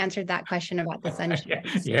sounds like you answered that question about the sun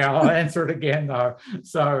shields. Yeah, I'll answer it again though.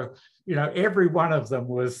 So, you know, every one of them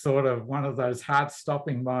was sort of one of those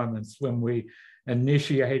heart-stopping moments when we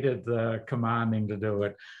initiated the commanding to do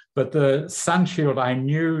it. But the sun shield, I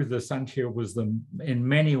knew the sun shield was in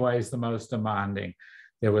many ways the most demanding.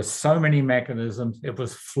 There were so many mechanisms. It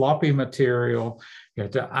was floppy material. You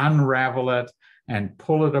had to unravel it and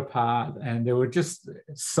pull it apart. And there were just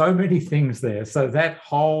so many things there. So that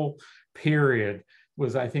whole period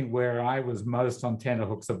was, I think, where I was most on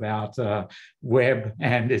tenterhooks about Webb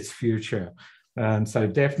and its future. And so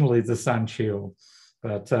definitely the sun shield.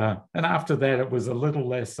 But, and after that, it was a little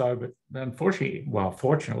less so, but unfortunately, well,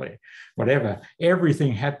 fortunately, whatever,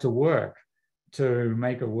 everything had to work to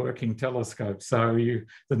make a working telescope. So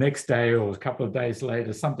the next day or a couple of days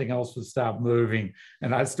later, something else would start moving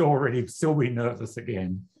and I'd still be nervous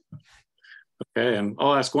again. Okay, and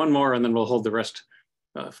I'll ask one more and then we'll hold the rest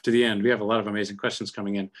to the end. We have a lot of amazing questions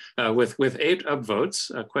coming in. With 8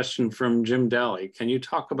 upvotes, a question from Jim Daly. Can you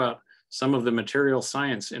talk about some of the material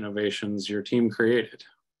science innovations your team created?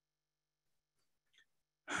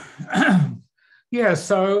 Yeah,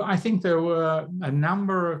 so I think there were a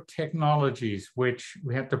number of technologies which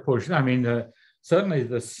we had to push. I mean, certainly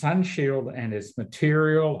the sun shield and its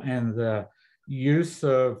material and the use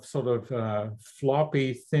of sort of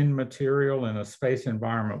floppy, thin material in a space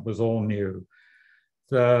environment was all new.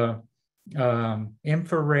 The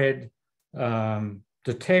infrared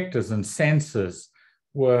detectors and sensors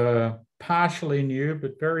were partially new,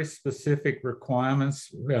 but very specific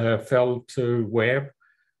requirements fell to Webb.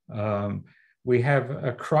 We have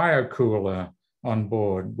a cryocooler on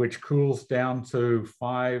board, which cools down to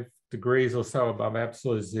 5 degrees or so above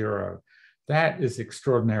absolute zero. That is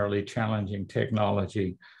extraordinarily challenging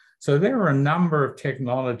technology. So there are a number of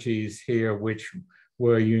technologies here which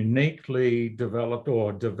were uniquely developed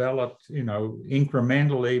or developed, you know,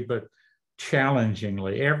 incrementally, but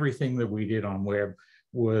challengingly. Everything that we did on Webb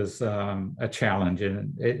was a challenge,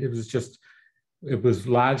 and it was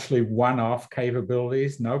largely one-off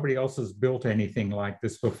capabilities. Nobody else has built anything like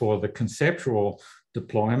this before. The conceptual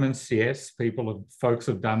deployments, yes, folks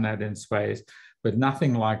have done that in space, but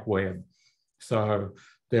nothing like Webb. So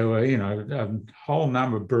there were, you know, a whole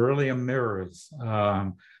number of beryllium mirrors,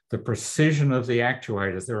 the precision of the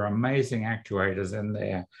actuators. There are amazing actuators in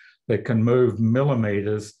there that can move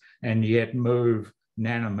millimeters and yet move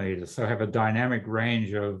nanometers. So have a dynamic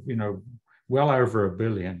range of, you know, well over 1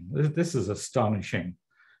 billion. This is astonishing.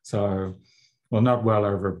 So, well, not well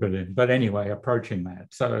over 1 billion, but anyway, approaching that.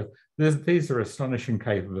 So these are astonishing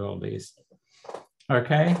capabilities.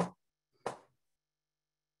 Okay.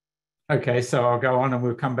 Okay, so I'll go on and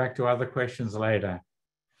we'll come back to other questions later.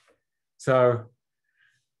 So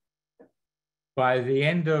by the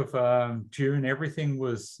end of June, everything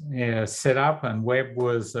was set up and Webb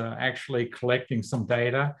was actually collecting some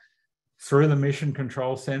data through the Mission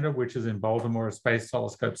Control Center, which is in Baltimore Space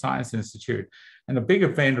Telescope Science Institute. And a big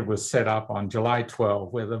event was set up on July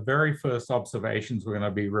 12, where the very first observations were going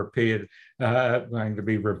to be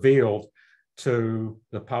revealed to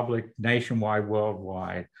the public nationwide,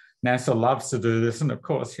 worldwide. NASA loves to do this. And of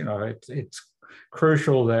course, you know, it's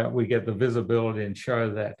crucial that we get the visibility and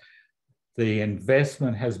show that the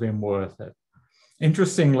investment has been worth it.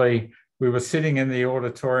 Interestingly, we were sitting in the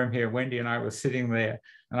auditorium here, Wendy and I were sitting there,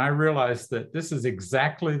 and I realized that this is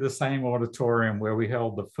exactly the same auditorium where we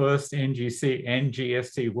held the first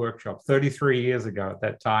NGST workshop 33 years ago at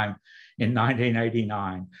that time in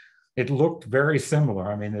 1989. It looked very similar.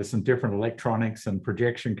 I mean, there's some different electronics and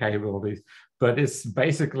projection capabilities, but it's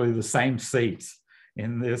basically the same seats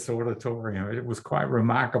in this auditorium. It was quite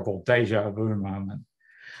remarkable, deja vu moment.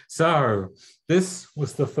 So this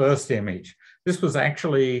was the first image. This was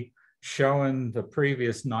actually shown the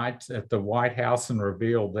previous night at the White House and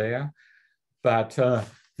revealed there. But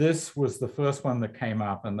this was the first one that came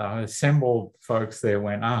up, and the assembled folks there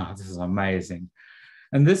went, this is amazing.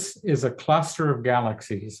 And this is a cluster of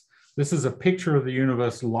galaxies. This is a picture of the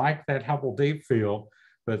universe like that Hubble Deep Field,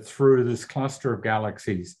 but through this cluster of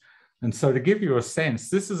galaxies. And so to give you a sense,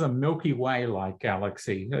 this is a Milky Way-like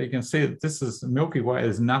galaxy. You can see that this is Milky Way.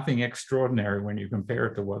 There's nothing extraordinary when you compare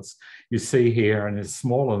it to what you see here, and it's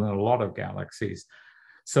smaller than a lot of galaxies.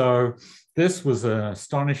 So this was an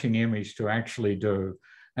astonishing image to actually do.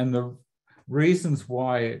 And the reasons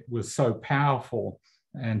why it was so powerful,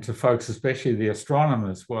 and to folks, especially the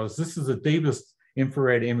astronomers, was this is the deepest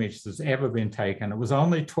infrared image that's ever been taken. It was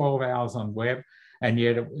only 12 hours on Webb, and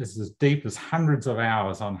yet it was as deep as hundreds of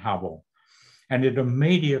hours on Hubble. And it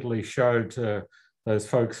immediately showed to those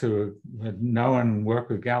folks who had known and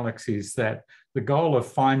worked with galaxies, that the goal of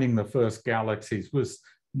finding the first galaxies was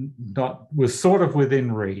sort of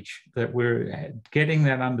within reach, that we're getting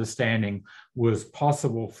that understanding was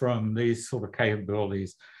possible from these sort of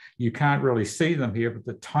capabilities. You can't really see them here, but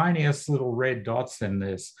the tiniest little red dots in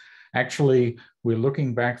this, actually, we're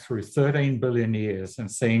looking back through 13 billion years and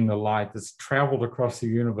seeing the light that's traveled across the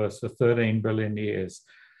universe for 13 billion years.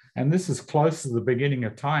 And this is close to the beginning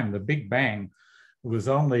of time. The Big Bang was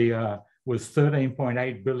only was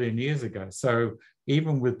 13.8 billion years ago. So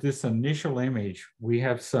even with this initial image, we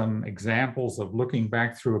have some examples of looking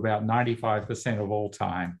back through about 95% of all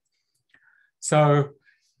time. So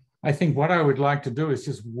I think what I would like to do is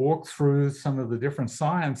just walk through some of the different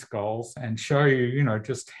science goals and show you,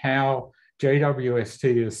 just how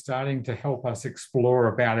JWST is starting to help us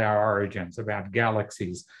explore about our origins, about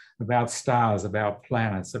galaxies, about stars, about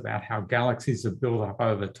planets, about how galaxies are built up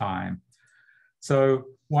over time. So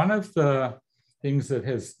one of the things that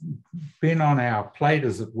has been on our plate,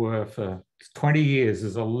 as it were, for 20 years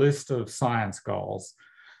is a list of science goals.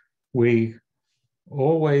 We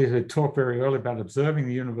always had talked very early about observing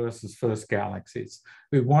the universe's first galaxies.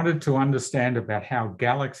 We wanted to understand about how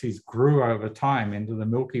galaxies grew over time into the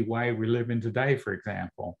Milky Way we live in today, for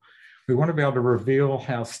example. We want to be able to reveal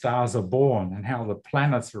how stars are born and how the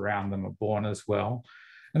planets around them are born as well.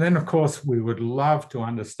 And then, of course, we would love to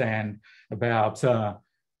understand about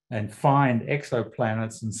and find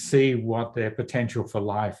exoplanets and see what their potential for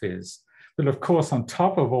life is. But of course, on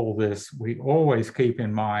top of all this, we always keep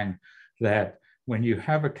in mind that when you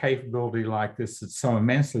have a capability like this that's so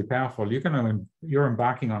immensely powerful, you're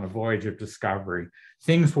embarking on a voyage of discovery.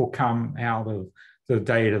 Things will come out of the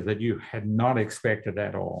data that you had not expected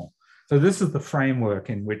at all. So this is the framework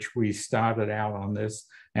in which we started out on this,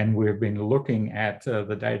 and we've been looking at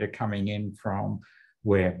the data coming in from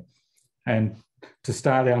Webb. And to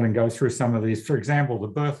start out and go through some of these, for example, the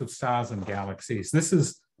birth of stars and galaxies. This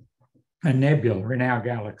is a nebula in our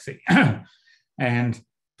galaxy. And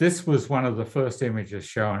this was one of the first images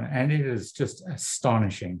shown, and it is just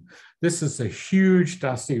astonishing. This is a huge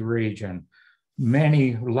dusty region,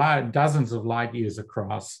 dozens of light years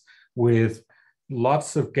across, with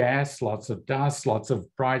lots of gas, lots of dust, lots of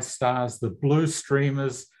bright stars. The blue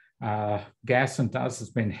streamers, gas and dust has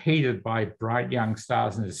been heated by bright young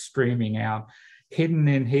stars and is streaming out. Hidden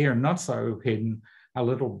in here, and not so hidden, are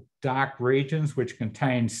little dark regions which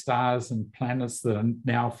contain stars and planets that are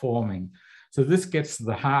now forming. So this gets to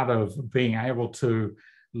the heart of being able to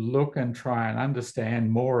look and try and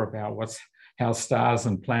understand more about how stars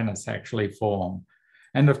and planets actually form.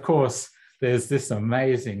 And of course, there's this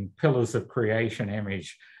amazing pillars of creation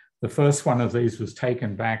image. The first one of these was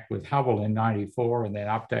taken back with Hubble in '94 and then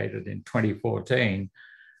updated in 2014.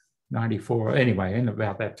 94, anyway, in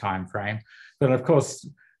about that time frame. But of course,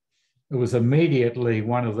 it was immediately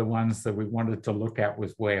one of the ones that we wanted to look at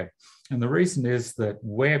with Webb. And the reason is that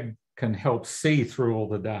Webb can help see through all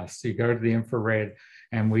the dust. You go to the infrared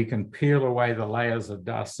and we can peel away the layers of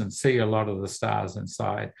dust and see a lot of the stars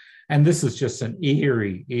inside. And this is just an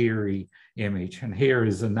eerie, eerie image. And here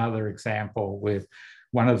is another example with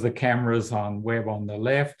one of the cameras on Webb on the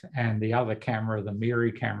left and the other camera, the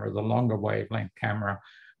MIRI camera, the longer wavelength camera,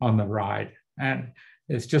 on the right. And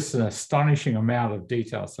it's just an astonishing amount of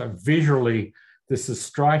detail. So visually, this is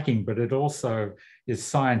striking, but it also is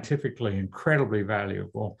scientifically incredibly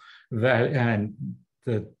valuable. And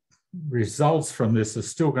the results from this are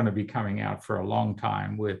still going to be coming out for a long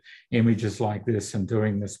time with images like this and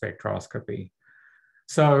doing the spectroscopy.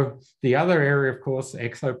 So the other area, of course,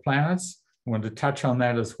 exoplanets. I want to touch on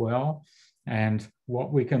that as well, and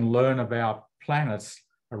what we can learn about planets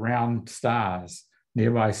around stars,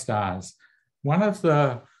 nearby stars. One of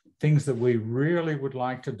the things that we really would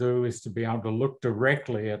like to do is to be able to look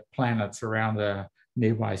directly at planets around the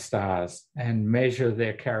nearby stars and measure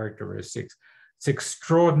their characteristics. It's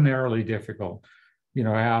extraordinarily difficult.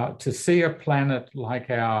 To see a planet like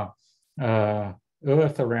our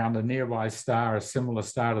Earth around a nearby star, a similar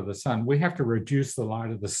star to the sun, we have to reduce the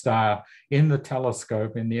light of the star in the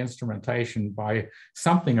telescope, in the instrumentation, by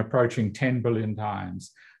something approaching 10 billion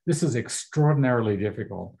times. This is extraordinarily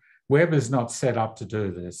difficult. Webb is not set up to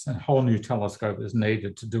do this. A whole new telescope is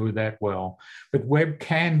needed to do that well. But Webb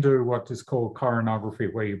can do what is called coronography,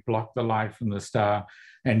 where you block the light from the star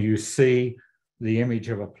and you see the image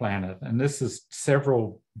of a planet. And this is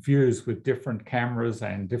several views with different cameras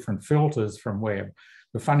and different filters from Webb.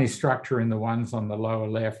 The funny structure in the ones on the lower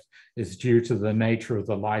left is due to the nature of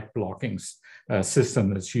the light blocking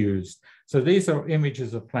system that's used. So these are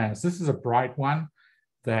images of planets. This is a bright one.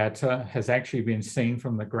 that has actually been seen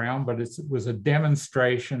from the ground, but it was a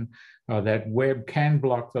demonstration that Webb can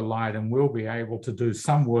block the light and will be able to do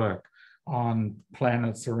some work on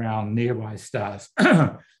planets around nearby stars,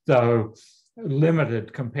 though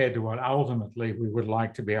limited compared to what ultimately we would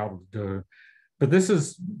like to be able to do. But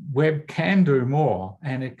Webb can do more,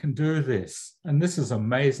 and it can do this. And this is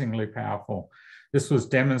amazingly powerful. This was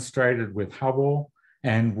demonstrated with Hubble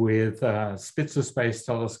and with Spitzer Space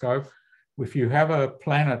Telescope. If you have a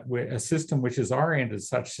planet, a system which is oriented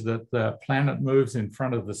such that the planet moves in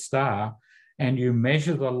front of the star, and you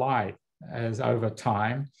measure the light as over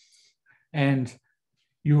time, and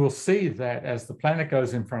you will see that as the planet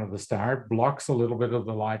goes in front of the star, it blocks a little bit of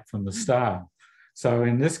the light from the star. So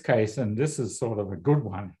in this case, and this is sort of a good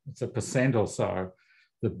one, it's a percent or so.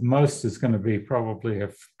 The most is going to be probably a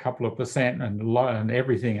couple of percent, and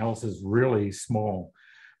everything else is really small.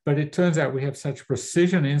 But it turns out we have such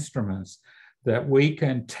precision instruments that we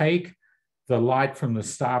can take the light from the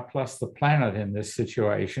star plus the planet in this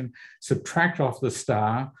situation, subtract off the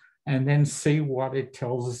star, and then see what it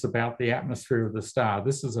tells us about the atmosphere of the star.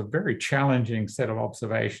 This is a very challenging set of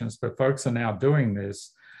observations, but folks are now doing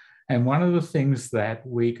this. And one of the things that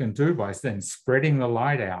we can do by then spreading the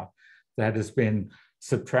light out that has been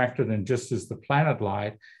subtracted and just as the planet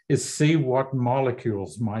light is see what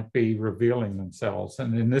molecules might be revealing themselves.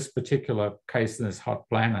 And in this particular case, in this hot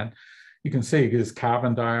planet, you can see there's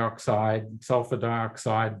carbon dioxide, sulfur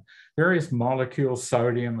dioxide, various molecules,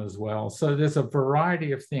 sodium as well. So there's a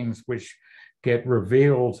variety of things which get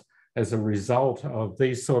revealed as a result of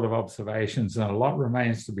these sort of observations, and a lot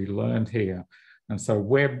remains to be learned here. And so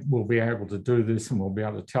Webb will be able to do this and will be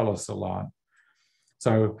able to tell us a lot.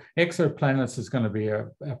 So exoplanets is going to be a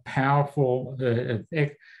powerful,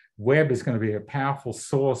 Webb is going to be a powerful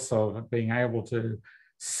source of being able to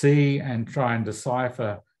see and try and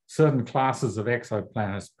decipher certain classes of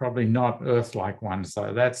exoplanets, probably not Earth-like ones.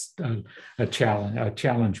 So that's a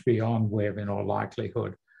challenge beyond Webb in all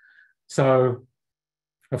likelihood. So,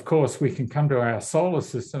 of course, we can come to our solar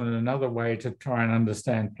system, and another way to try and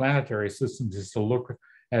understand planetary systems is to look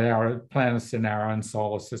at our planets in our own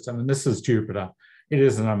solar system. And this is Jupiter. It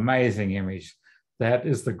is an amazing image. That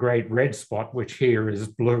is the great red spot, which here is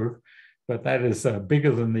blue, but that is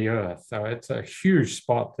bigger than the Earth. So it's a huge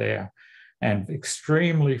spot there, and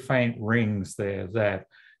extremely faint rings there that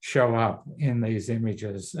show up in these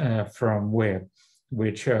images from Webb,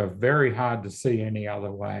 which are very hard to see any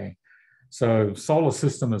other way. So solar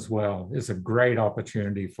system as well is a great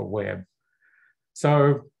opportunity for Webb.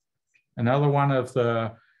 So another one of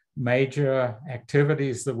the major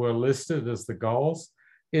activities that were listed as the goals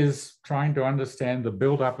is trying to understand the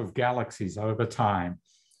buildup of galaxies over time.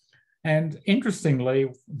 And interestingly,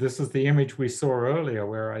 this is the image we saw earlier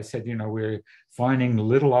where I said, you know, we're finding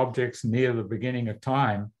little objects near the beginning of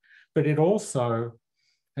time, but it also,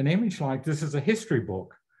 an image like this is a history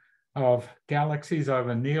book of galaxies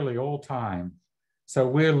over nearly all time. So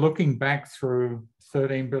we're looking back through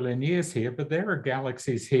 13 billion years here, but there are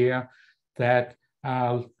galaxies here that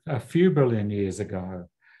are a few billion years ago.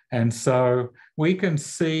 And so we can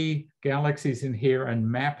see galaxies in here and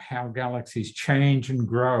map how galaxies change and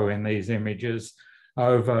grow in these images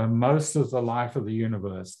over most of the life of the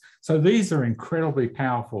universe. So these are incredibly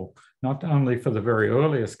powerful, not only for the very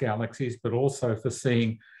earliest galaxies, but also for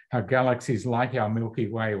seeing how galaxies like our Milky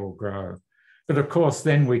Way will grow. But of course,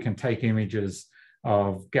 then we can take images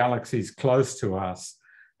of galaxies close to us.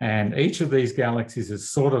 And each of these galaxies is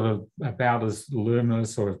sort of about as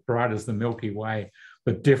luminous or as bright as the Milky Way,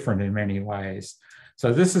 but different in many ways.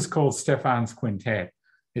 So this is called Stephan's quintet.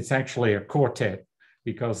 It's actually a quartet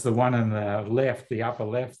because the one on the left, the upper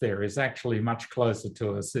left there, is actually much closer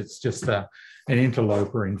to us. It's just an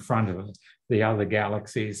interloper in front of it, the other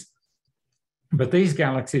galaxies. But these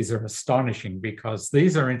galaxies are astonishing because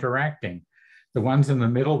these are interacting. The ones in the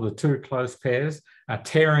middle, the two close pairs, are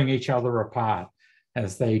tearing each other apart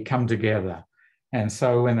as they come together. And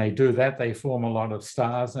so when they do that, they form a lot of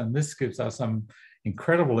stars. And this gives us some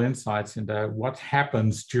incredible insights into what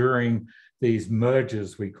happens during these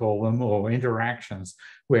mergers, we call them, or interactions,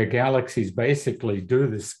 where galaxies basically do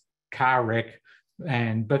this car wreck.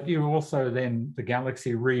 But you also then, the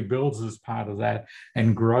galaxy rebuilds as part of that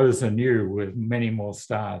and grows anew with many more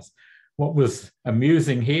stars. What was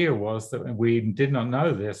amusing here was that we did not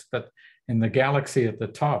know this, but in the galaxy at the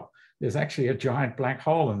top, there's actually a giant black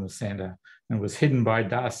hole in the center and was hidden by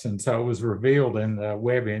dust. And so it was revealed in the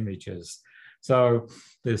Webb images. So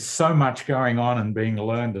there's so much going on and being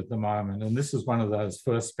learned at the moment. And this is one of those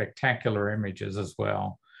first spectacular images as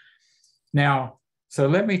well. Now, so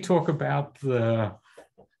let me talk about the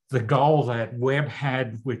the goal that Webb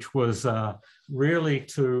had, which was really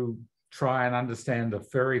to try and understand the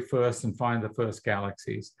very first and find the first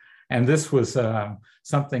galaxies. And this was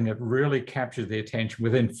something that really captured the attention.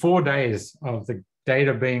 Within 4 days of the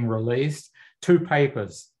data being released, 2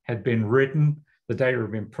 papers had been written, the data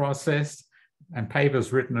had been processed, and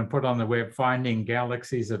papers written and put on the web finding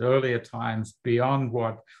galaxies at earlier times beyond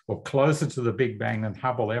what, or closer to the Big Bang than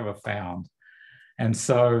Hubble ever found. And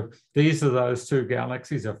so these are those 2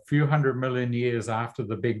 galaxies a few hundred million years after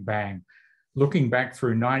the Big Bang, looking back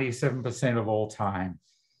through 97% of all time.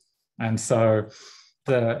 And so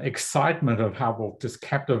the excitement of Hubble just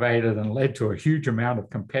captivated and led to a huge amount of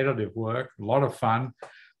competitive work, a lot of fun,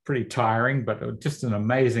 pretty tiring, but just an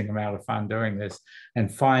amazing amount of fun doing this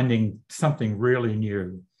and finding something really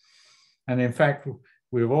new. And in fact,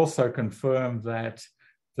 we've also confirmed that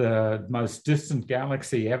the most distant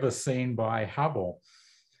galaxy ever seen by Hubble,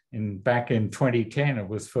 back in 2010, it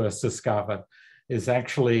was first discovered, is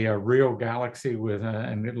actually a real galaxy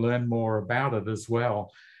and learned more about it as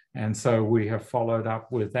well. And so we have followed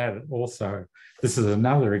up with that also. This is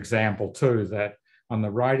another example too, that on the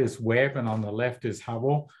right is Webb and on the left is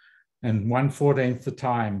Hubble. And 1/14 the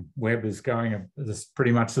time, Webb is going this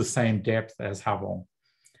pretty much the same depth as Hubble.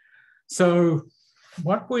 So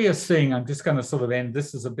what we are seeing, I'm just going to sort of end,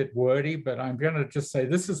 this is a bit wordy, but I'm going to just say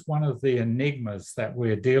this is one of the enigmas that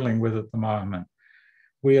we're dealing with at the moment.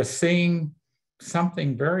 We are seeing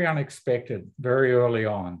something very unexpected very early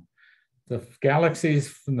on. The galaxies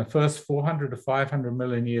from the first 400 to 500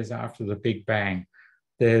 million years after the Big Bang,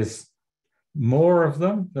 there's more of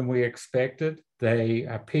them than we expected. They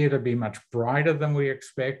appear to be much brighter than we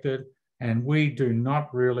expected, and we do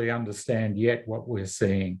not really understand yet what we're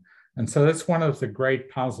seeing. And so that's one of the great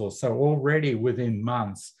puzzles. So already within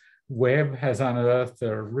months, Webb has unearthed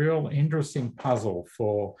a real interesting puzzle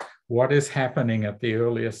for what is happening at the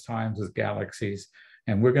earliest times of galaxies.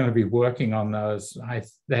 And we're going to be working on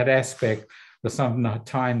that aspect for some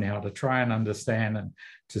time now to try and understand and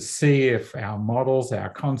to see if our models, our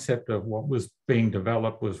concept of what was being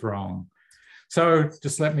developed was wrong. So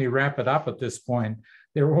just let me wrap it up at this point.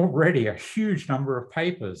 There are already a huge number of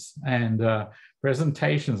papers and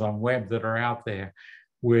presentations on Webb that are out there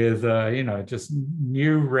with, just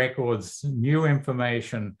new records, new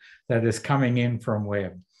information that is coming in from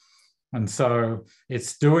Webb. And so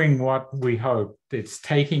it's doing what we hoped. It's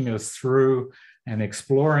taking us through and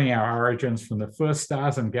exploring our origins from the first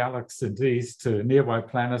stars and galaxies to nearby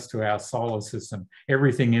planets to our solar system,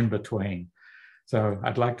 everything in between. So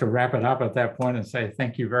I'd like to wrap it up at that point and say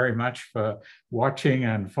thank you very much for watching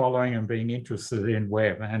and following and being interested in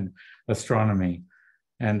Webb and astronomy.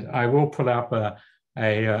 And I will put up a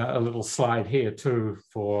little slide here too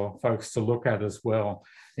for folks to look at as well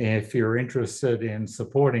if you're interested in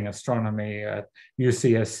supporting astronomy at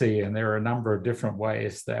UCSC, and there are a number of different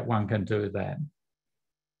ways that one can do that.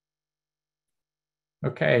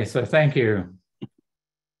 Okay, so thank you.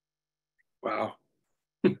 Wow.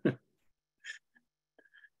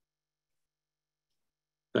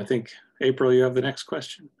 I think, April, you have the next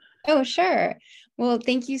question. Oh, sure. Well,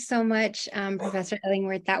 thank you so much, Professor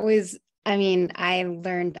Illingworth. That was, I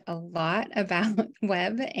learned a lot about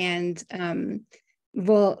Webb, and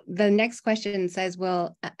the next question says,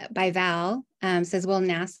 by Val, says, will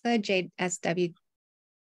NASA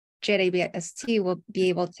JWST will be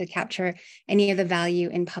able to capture any of the value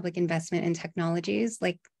in public investment in technologies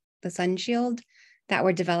like the sun shield that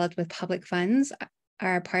were developed with public funds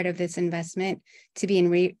are part of this investment to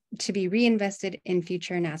be reinvested in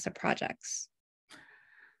future NASA projects?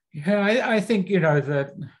 Yeah, I think,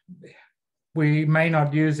 that we may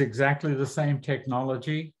not use exactly the same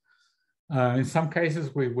technology. In some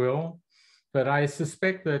cases we will, but I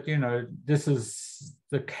suspect that, this is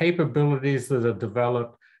the capabilities that are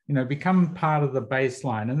developed, become part of the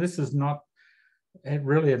baseline. And this is not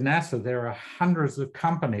really at NASA. There are hundreds of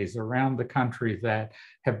companies around the country that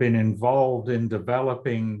have been involved in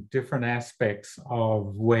developing different aspects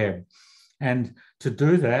of Webb. And to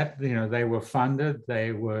do that, they were funded,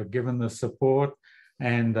 they were given the support,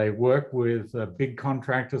 and they work with big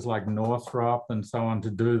contractors like Northrop and so on to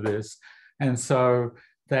do this. And so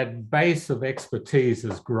that base of expertise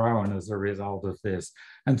has grown as a result of this.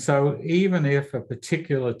 And so even if a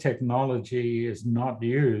particular technology is not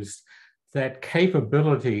used, that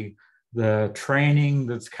capability, the training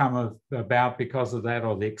that's come about because of that,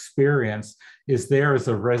 or the experience, is there as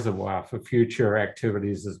a reservoir for future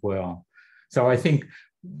activities as well. So I think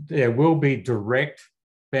there will be direct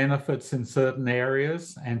benefits in certain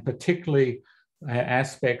areas, and particularly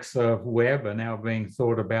aspects of Webb are now being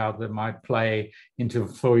thought about that might play into,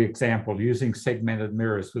 for example, using segmented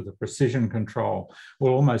mirrors with a precision control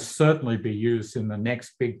will almost certainly be used in the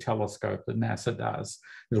next big telescope that NASA does.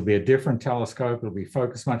 It'll be a different telescope. It'll be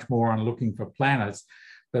focused much more on looking for planets,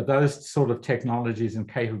 but those sort of technologies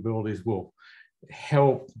and capabilities will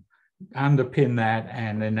help underpin that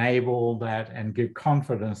and enable that and give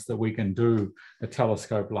confidence that we can do a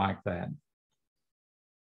telescope like that.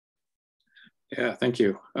 Yeah, thank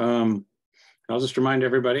you. I'll just remind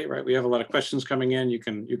everybody, right? We have a lot of questions coming in. You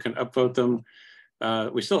can upvote them.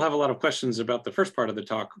 We still have a lot of questions about the first part of the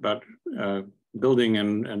talk about building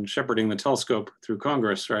and shepherding the telescope through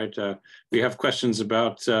Congress, right? We have questions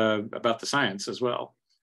about the science as well.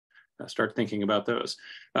 Start thinking about those.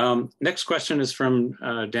 Next question is from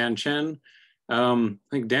Dan Chen. I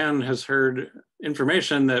think Dan has heard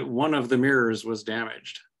information that one of the mirrors was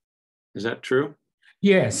damaged. Is that true?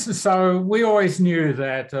 Yes, so we always knew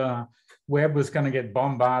that Webb was going to get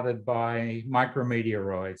bombarded by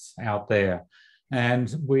micrometeoroids out there.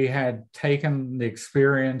 And we had taken the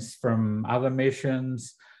experience from other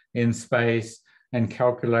missions in space and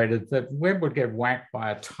calculated that Webb would get whacked by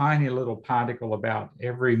a tiny little particle about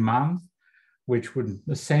every month, which would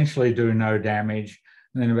essentially do no damage.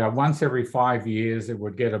 And then about once every 5 years, it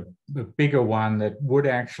would get a bigger one that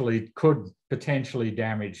could potentially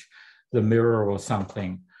damage the mirror or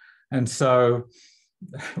something. And so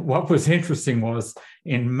what was interesting was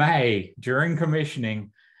in May, during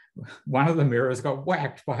commissioning, one of the mirrors got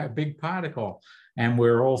whacked by a big particle. And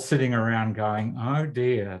we're all sitting around going, oh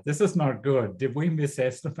dear, this is not good. Did we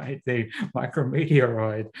misestimate the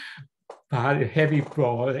micrometeoroid heavy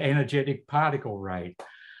or energetic particle rate?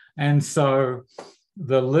 And so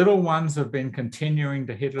the little ones have been continuing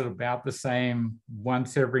to hit it about the same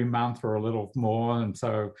once every month or a little more. And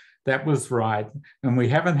so that was right. And we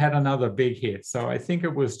haven't had another big hit. So I think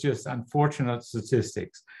it was just unfortunate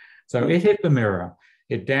statistics. So it hit the mirror.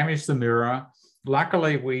 It damaged the mirror.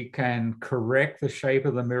 Luckily, we can correct the shape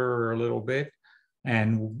of the mirror a little bit.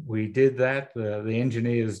 And we did that. The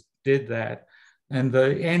engineers did that. And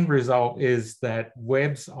the end result is that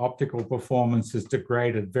Webb's optical performance is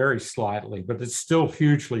degraded very slightly, but it's still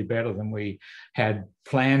hugely better than we had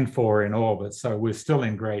planned for in orbit. So we're still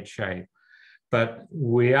in great shape. But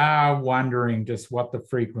we are wondering just what the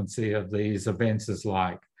frequency of these events is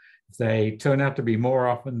like. If they turn out to be more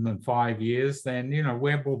often than 5 years, then,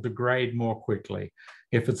 Webb will degrade more quickly.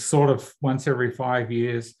 If it's sort of once every 5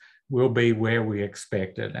 years, we'll be where we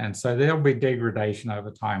expect it. And so there'll be degradation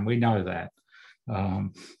over time. We know that.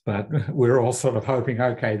 But we're all sort of hoping,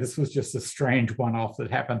 okay, this was just a strange one-off that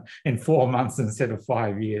happened in 4 months instead of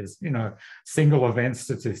 5 years, single event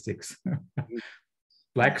statistics,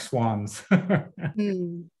 black swans.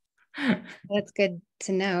 That's good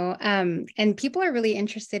to know. And people are really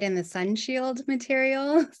interested in the sun shield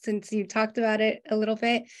material, since you talked about it a little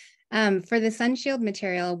bit. For the sun shield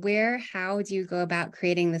material, how do you go about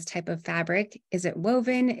creating this type of fabric? Is it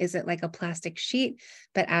woven? Is it like a plastic sheet,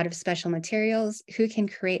 but out of special materials? Who can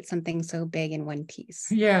create something so big in one piece?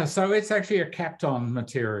 Yeah, so it's actually a Kapton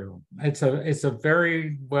material. It's a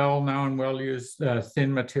very well-known, well-used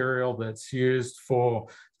thin material that's used for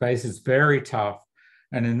space. It's very tough.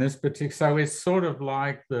 And in this particular, so it's sort of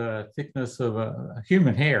like the thickness of a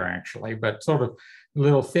human hair, actually, but sort of a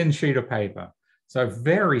little thin sheet of paper. So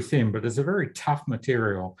very thin, but it's a very tough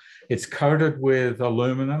material. It's coated with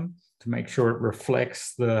aluminum to make sure it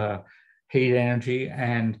reflects the heat energy.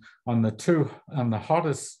 And on the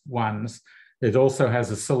hottest ones, it also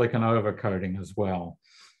has a silicon overcoating as well.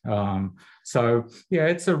 So yeah,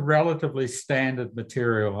 it's a relatively standard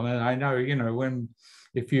material. And I know,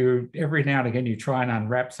 if you every now and again you try and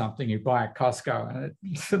unwrap something you buy at Costco, and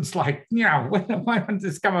it's like, why did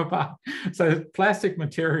this come apart? So plastic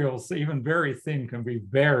materials, even very thin, can be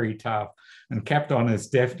very tough, and Kapton is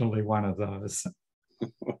definitely one of those.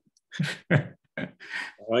 I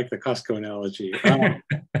like the Costco analogy.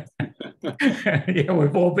 Yeah,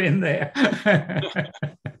 we've all been there.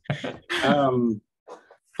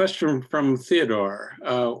 Question from Theodore.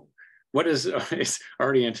 What is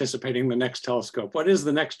already anticipating the next telescope? What is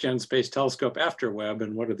the next gen space telescope after Webb,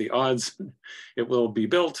 and what are the odds it will be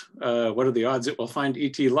built? What are the odds it will find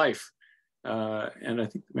ET life? And I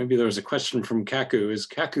think maybe there was a question from Kaku. Is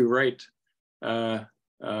Kaku right?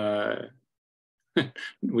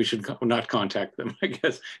 We should not contact them, I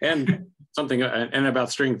guess. And something and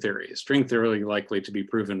about string theory. Is string theory likely to be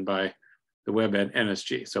proven by the Webb at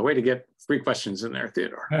NSG? So way to get 3 questions in there,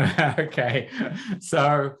 Theodore. Okay,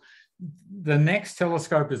 so the next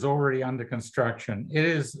telescope is already under construction. It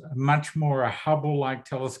is much more a Hubble-like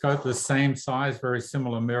telescope, the same size, very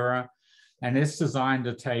similar mirror. and it's designed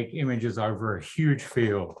to take images over a huge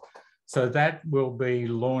field. So that will be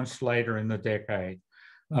launched later in the decade.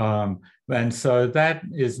 And so that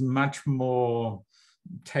is much more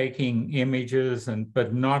taking images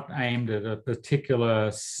but not aimed at a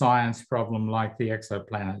particular science problem like the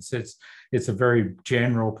exoplanets. It's a very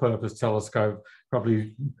general purpose telescope,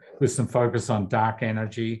 probably with some focus on dark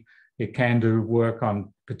energy. It can do work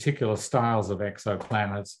on particular styles of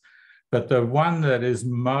exoplanets. But the one that is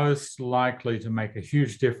most likely to make a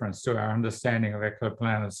huge difference to our understanding of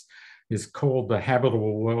exoplanets is called the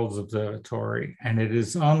Habitable Worlds Observatory, and it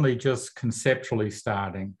is only just conceptually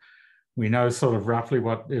starting. We know sort of roughly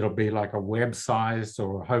what it'll be, like a web-sized,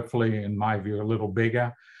 or hopefully, in my view, a little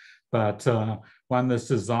bigger, but one that's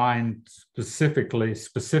designed specifically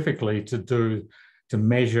to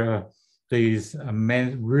measure these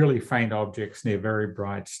really faint objects near very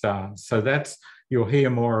bright stars. So you'll hear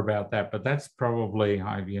more about that, but that's probably,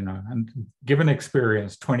 and given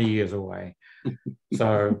experience, 20 years away.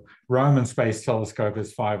 So Roman Space Telescope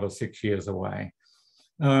is 5 or 6 years away.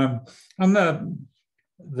 On the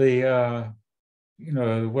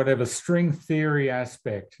whatever string theory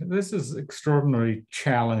aspect, this is extraordinarily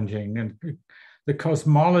challenging, and the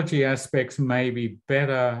cosmology aspects may be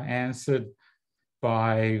better answered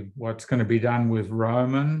by what's going to be done with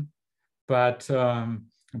Roman, but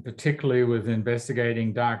particularly with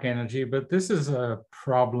investigating dark energy. But this is a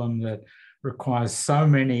problem that requires so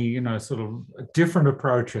many, sort of different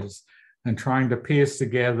approaches, and trying to piece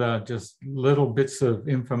together just little bits of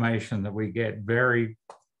information that we get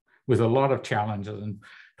with a lot of challenges and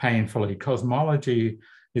painfully. Cosmology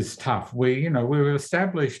is tough. We've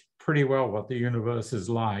established pretty well what the universe is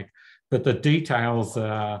like, but the details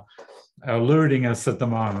are eluding us at the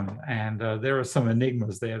moment. And there are some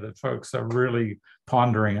enigmas there that folks are really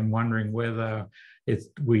pondering and wondering whether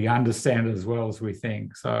we understand it as well as we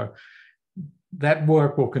think. So that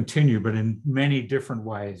work will continue, but in many different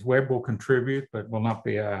ways. Webb will contribute, but will not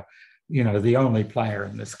be the only player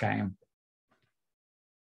in this game.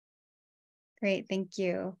 Great, thank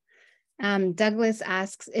you. Douglas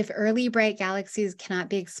asks, if early bright galaxies cannot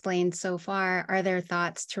be explained so far, are there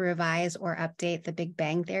thoughts to revise or update the Big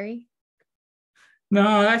Bang theory?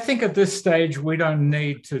 No, I think at this stage, we don't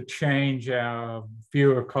need to change our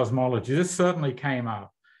view of cosmology. This certainly came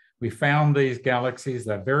up. We found these galaxies,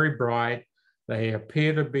 they're very bright. They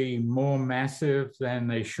appear to be more massive than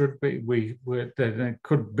they should be. They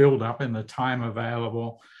could build up in the time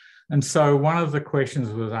available. And so one of the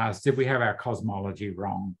questions was asked, did we have our cosmology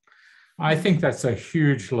wrong? I think that's a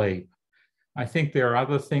huge leap. I think there are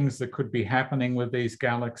other things that could be happening with these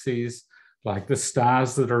galaxies, like the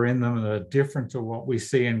stars that are in them that are different to what we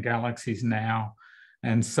see in galaxies now.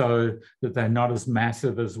 And so that they're not as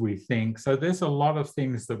massive as we think. So there's a lot of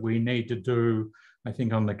things that we need to do, I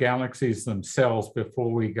think, on the galaxies themselves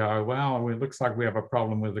before we go, well, it looks like we have a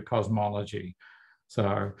problem with the cosmology.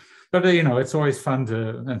 So, but it's always fun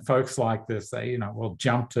and folks like this, they, will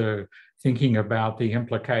jump to thinking about the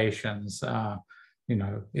implications.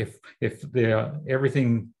 If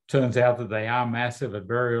everything turns out that they are massive at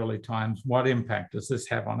very early times, what impact does this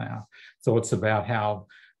have on our thoughts about how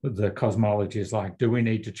the cosmology is like? Do we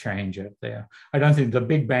need to change it there? I don't think the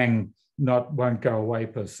Big Bang won't go away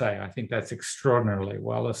per se. I think that's extraordinarily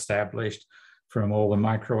well established from all the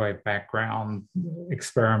microwave background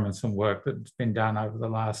experiments and work that's been done over the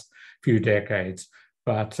last few decades.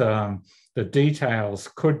 But the details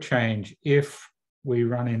could change if we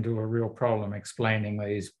run into a real problem explaining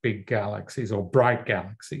these big galaxies or bright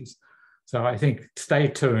galaxies. So I think stay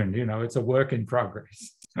tuned, it's a work in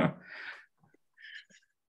progress.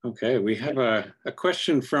 Okay, we have a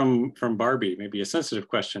question from Barbie, maybe a sensitive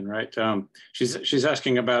question, right? She's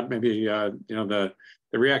asking about maybe the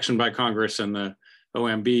reaction by Congress and the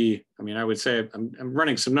OMB. I mean, I would say I'm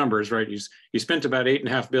running some numbers, right? You spent about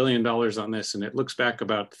 $8.5 billion on this, and it looks back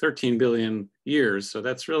about 13 billion years. So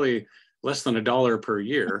that's really less than $1 per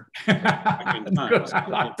year. Good, I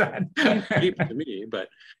like that. Cheap to me, but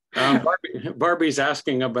Barbie's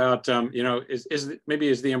asking about, is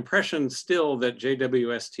the impression still that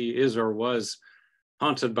JWST is or was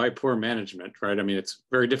haunted by poor management, right? I mean, it's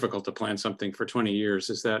very difficult to plan something for 20 years.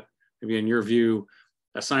 Is that maybe in your view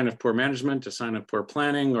a sign of poor management, a sign of poor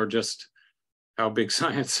planning, or just how big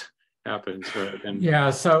science happens? Yeah,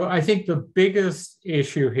 so I think the biggest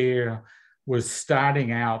issue here was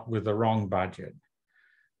starting out with the wrong budget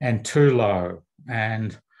and too low.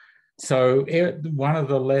 And so one of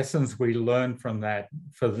the lessons we learned from that,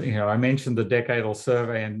 I mentioned the decadal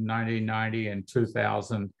survey in 1990 and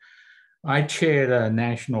 2000. I chaired a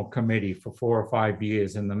national committee for 4 or 5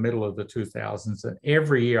 years in the middle of the 2000s. And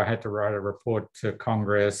every year I had to write a report to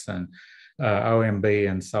Congress and OMB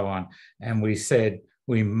and so on. And we said,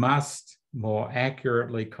 we must more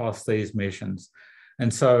accurately cost these missions.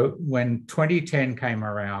 And so when 2010 came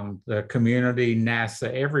around, the community,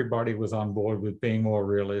 NASA, everybody was on board with being more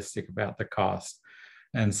realistic about the cost.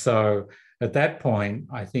 And so at that point,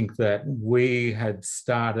 I think that we had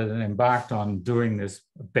started and embarked on doing this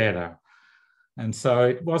better. And so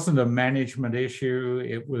it wasn't a management issue.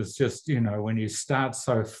 It was just, you know, when you start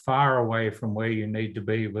so far away from where you need to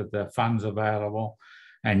be with the funds available,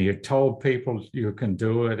 and you're told people you can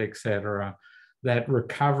do it, et cetera, that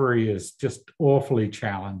recovery is just awfully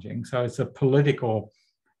challenging. So it's a political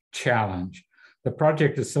challenge. The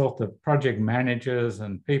project itself, the project managers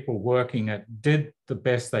and people working it did the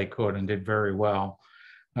best they could and did very well.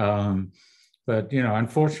 But, you know,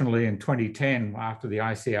 unfortunately in 2010, after the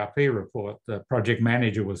ICRP report, the project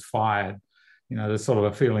manager was fired. You know, there's sort of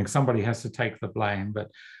a feeling somebody has to take the blame.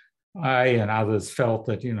 But I and others felt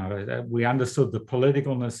that, you know, we understood the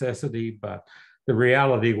political necessity, but the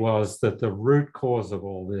reality was that the root cause of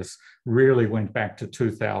all this really went back to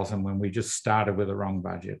 2000 when we just started with the wrong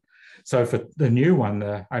budget. So for the new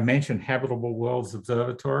one, I mentioned Habitable Worlds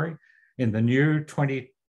Observatory. In the new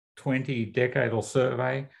 2020 decadal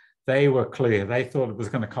survey, they were clear. They thought it was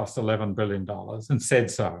going to cost $11 billion and said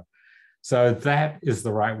so. So that is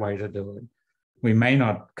the right way to do it. We may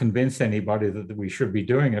not convince anybody that we should be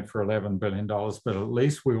doing it for $11 billion, but at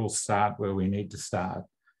least we will start where we need to start.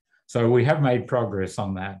 So we have made progress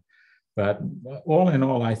on that. But all in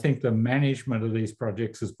all, I think the management of these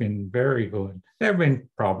projects has been very good. There have been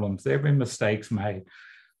problems, there have been mistakes made,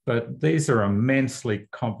 but these are immensely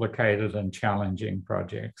complicated and challenging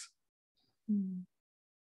projects.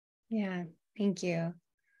 Yeah, thank you.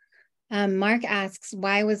 Mark asks,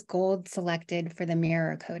 why was gold selected for the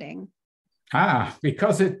mirror coating?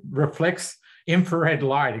 Because it reflects infrared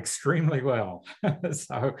light extremely well.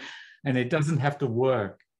 And it doesn't have to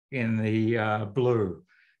work in the blue.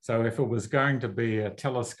 So if it was going to be a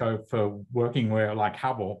telescope for working where like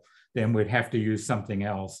Hubble, then we'd have to use something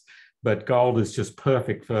else. But gold is just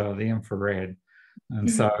perfect for the infrared. And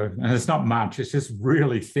so, and it's not much, it's just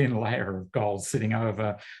really thin layer of gold sitting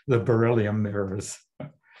over the beryllium mirrors.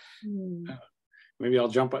 Maybe I'll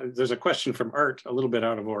jump. There's a question from Art, a little bit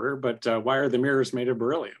out of order, but why are the mirrors made of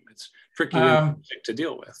beryllium? It's tricky to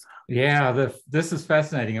deal with. Yeah, this is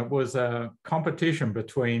fascinating. It was a competition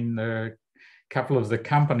between a couple of the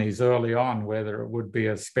companies early on, whether it would be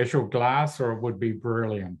a special glass or it would be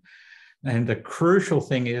beryllium. And the crucial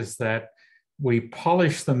thing is that we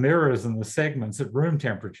polish the mirrors and the segments at room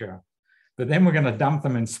temperature, but then we're going to dump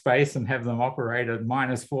them in space and have them operate at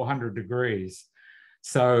minus 400 degrees.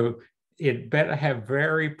 So it better have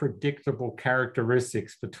very predictable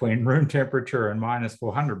characteristics between room temperature and minus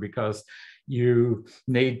 400, because you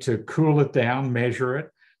need to cool it down, measure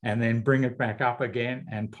it, and then bring it back up again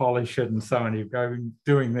and polish it and so on. You go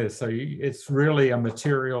doing this. So it's really a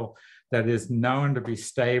material that is known to be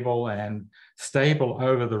stable and stable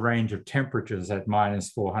over the range of temperatures at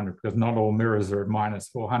minus 400, because not all mirrors are at minus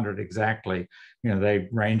 400 exactly. You know, they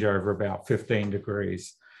range over about 15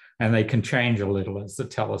 degrees. And they can change a little as the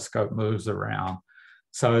telescope moves around.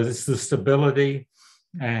 So it's the stability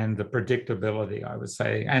and the predictability, I would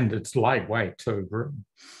say, and it's lightweight too.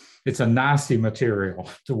 It's a nasty material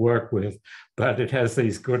to work with, but it has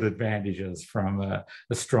these good advantages from an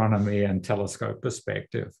astronomy and telescope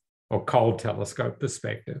perspective, or cold telescope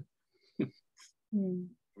perspective.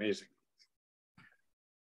 Amazing.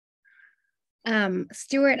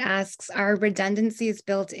 Stuart asks, are redundancies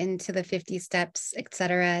built into the 50 steps, et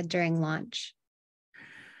cetera, during launch?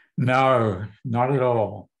 No, not at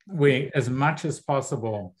all. We, as much as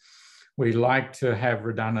possible, we like to have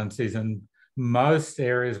redundancies. In most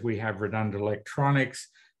areas, we have redundant electronics,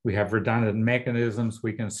 we have redundant mechanisms,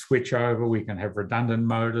 we can switch over, we can have redundant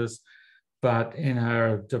motors. But in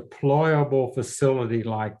a deployable facility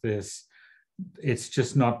like this, it's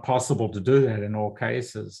just not possible to do that in all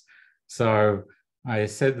cases. So I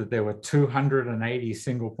said that there were 280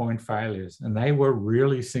 single point failures, and they were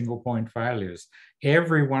really single point failures.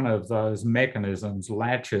 Every one of those mechanisms,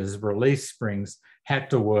 latches, release springs had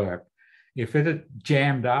to work. If it had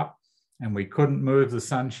jammed up and we couldn't move the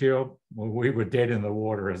sun shield, well, we were dead in the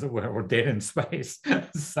water, as it were, or dead in space.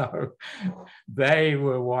 So they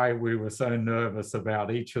were why we were so nervous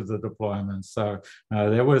about each of the deployments. So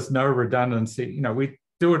there was no redundancy. You know, we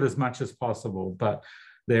do it as much as possible, but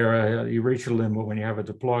you reach a limit when you have a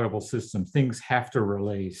deployable system. Things have to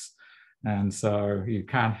release, and so you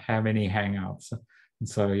can't have any hang-ups. And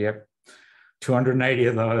so, yep, 280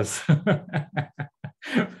 of those.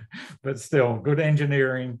 But still, good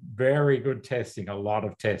engineering, very good testing, a lot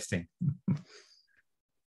of testing.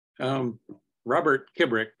 Robert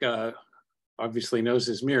Kibrick obviously knows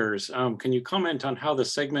his mirrors. Can you comment on how the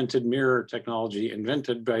segmented mirror technology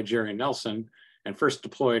invented by Jerry Nelson and first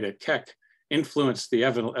deployed at Keck influenced the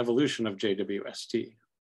evolution of JWST?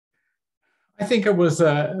 I think it was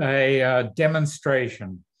a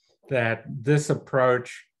demonstration that this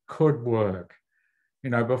approach could work.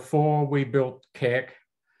 You know, before we built Keck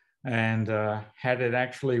and had it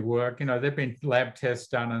actually work, you know, there've been lab tests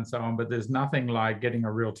done and so on, but there's nothing like getting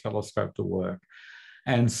a real telescope to work.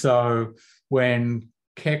 And so when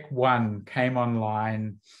Keck 1 came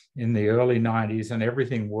online in the early 90s and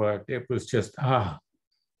everything worked, it was just,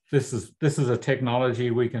 this is a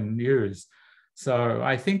technology we can use. So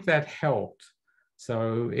I think that helped.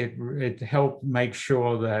 So it helped make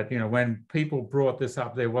sure that, you know, when people brought this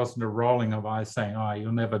up, there wasn't a rolling of eyes saying, oh,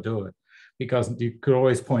 you'll never do it. Because you could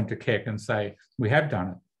always point to Keck and say, we have done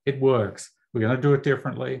it. It works. We're going to do it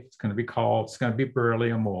differently. It's going to be cold. It's going to be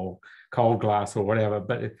beryllium or cold glass or whatever.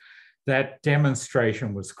 But that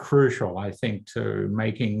demonstration was crucial, I think, to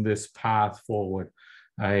making this path forward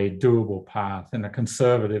a doable path in a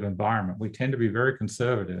conservative environment. We tend to be very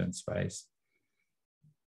conservative in space.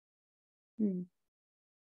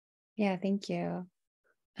 Yeah, thank you.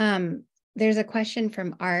 There's a question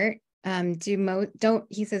from Art.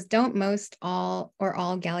 He says, don't most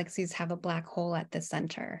all galaxies have a black hole at the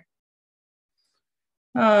center?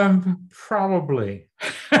 Probably.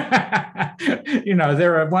 You know,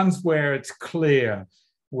 there are ones where it's clear,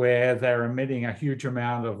 where they're emitting a huge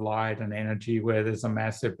amount of light and energy, where there's a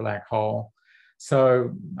massive black hole.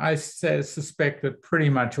 So I suspect that pretty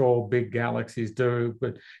much all big galaxies do,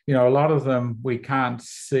 but, you know, a lot of them, we can't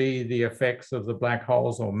see the effects of the black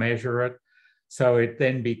holes or measure it. So it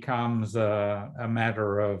then becomes a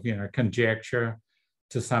matter of, you know, conjecture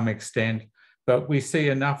to some extent. But we see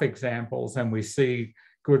enough examples and we see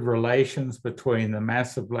good relations between the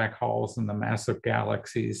massive black holes and the massive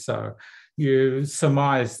galaxies. So you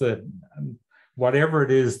surmise that whatever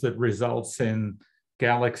it is that results in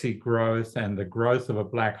galaxy growth and the growth of a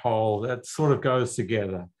black hole, that sort of goes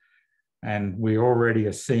together. And we already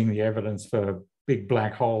are seeing the evidence for big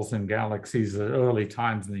black holes in galaxies at early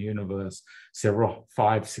times in the universe, several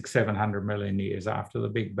 500, 600, 700 million years after the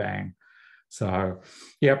Big Bang. So,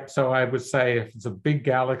 yep, so I would say if it's a big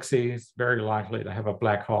galaxy, it's very likely to have a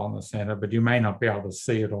black hole in the center, but you may not be able to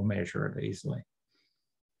see it or measure it easily.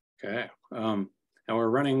 Okay, and we're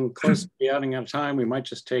running close to running out of time. We might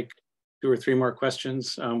just take 2 or 3 more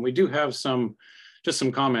questions. We do have some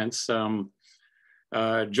comments.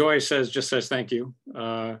 Joy just says thank you.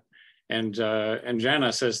 And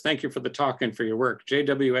Jana says, thank you for the talk and for your work.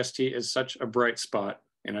 JWST is such a bright spot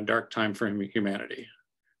in a dark time for humanity.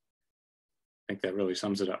 I think that really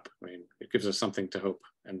sums it up. I mean, it gives us something to hope.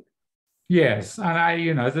 And yes, and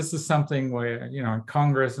you know, this is something where, you know, in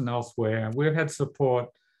Congress and elsewhere, we've had support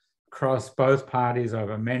across both parties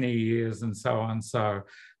over many years and so on. So,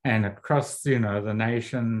 and across, you know, the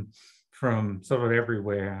nation from sort of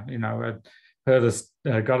everywhere. You know, I heard us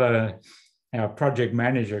our project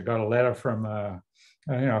manager got a letter from a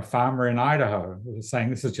farmer in Idaho who was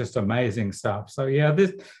saying this is just amazing stuff. So yeah,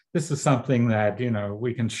 this is something that, you know,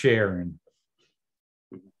 we can share in.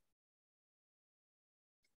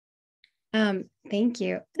 Thank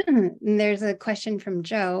you. There's a question from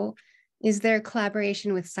Joe. Is there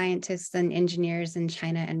collaboration with scientists and engineers in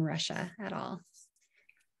China and Russia at all?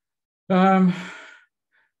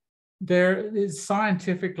 There is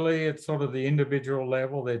scientifically at sort of the individual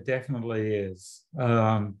level, there definitely is.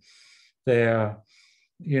 The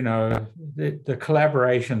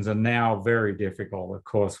collaborations are now very difficult, of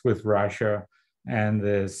course, with Russia, and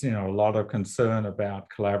there's, you know, a lot of concern about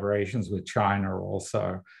collaborations with China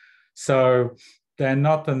also. So they're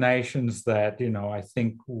not the nations that, you know, I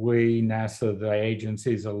think we, NASA, the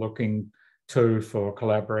agencies are looking to for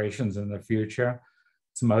collaborations in the future.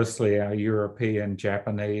 It's mostly our European,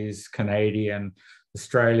 Japanese, Canadian,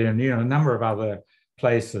 Australian, you know, a number of other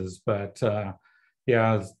places. But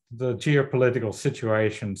yeah, the geopolitical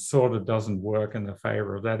situation sort of doesn't work in the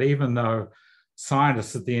favor of that, even though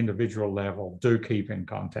scientists at the individual level do keep in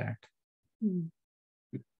contact.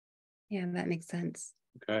 Yeah, that makes sense.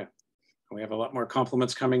 Okay. We have a lot more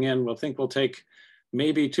compliments coming in. We'll take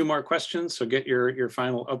maybe 2 more questions. So get your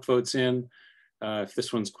final upvotes in. If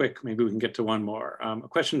this one's quick, maybe we can get to one more. A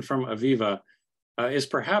question from Aviva. Is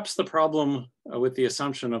perhaps the problem with the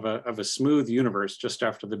assumption of a smooth universe just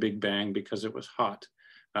after the Big Bang because it was hot?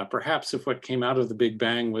 Perhaps if what came out of the Big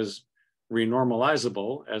Bang was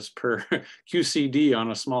renormalizable as per QCD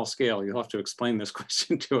on a small scale? You'll have to explain this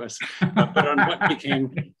question to us, but on what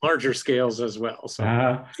became larger scales as well.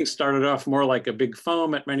 So things started off more like a big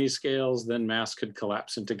foam at many scales, then mass could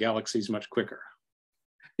collapse into galaxies much quicker.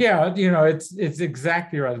 Yeah, you know, it's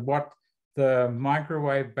exactly right. What the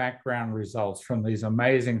microwave background results from these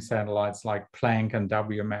amazing satellites like Planck and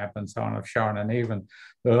WMAP and so on have shown, and even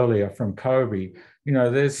earlier from COBE, you know,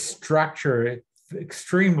 there's structure at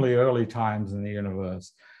extremely early times in the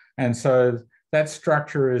universe. And so that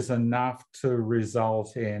structure is enough to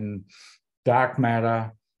result in dark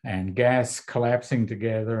matter and gas collapsing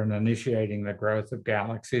together and initiating the growth of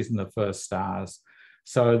galaxies and the first stars.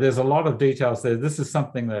 So there's a lot of details there. This is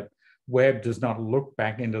something that Webb does not look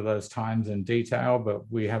back into those times in detail,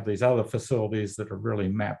 but we have these other facilities that have really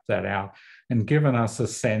mapped that out and given us a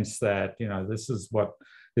sense that, you know, this is what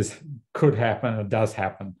could happen, or does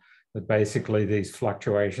happen, that basically these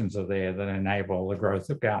fluctuations are there that enable the growth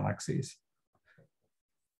of galaxies.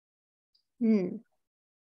 Okay,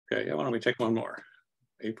 why don't we take one more?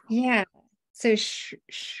 April. Yeah, so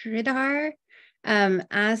Sridhar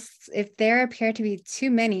asks if there appear to be too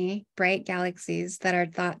many bright galaxies that are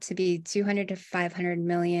thought to be 200 to 500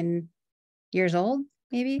 million years old,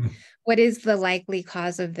 maybe. What is the likely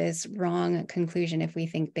cause of this wrong conclusion if we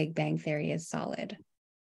think Big Bang theory is solid?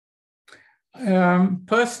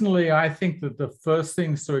 Personally, I think that the first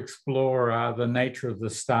things to explore are the nature of the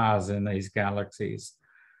stars in these galaxies.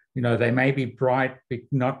 You know, they may be bright,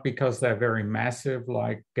 not because they're very massive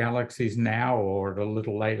like galaxies now or at a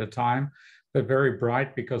little later time, but very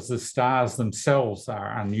bright because the stars themselves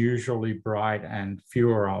are unusually bright and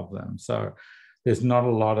fewer of them. So there's not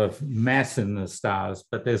a lot of mass in the stars,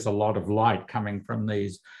 but there's a lot of light coming from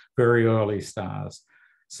these very early stars.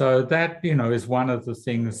 So that, you know, is one of the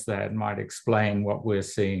things that might explain what we're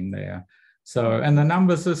seeing there. So, and the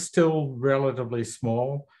numbers are still relatively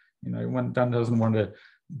small. You know, one doesn't want to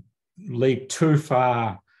leap too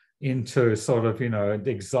far into sort of, you know,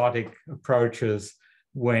 exotic approaches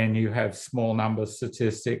when you have small number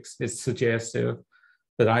statistics. It's suggestive.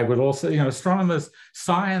 But I would also, you know, astronomers,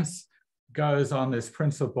 science goes on this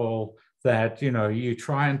principle that, you know, you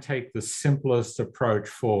try and take the simplest approach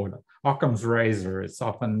forward. Occam's razor, it's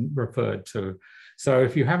often referred to. So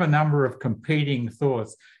if you have a number of competing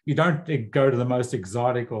thoughts, you don't go to the most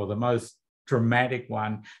exotic or the most dramatic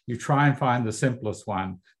one. You try and find the simplest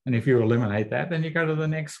one. And if you eliminate that, then you go to the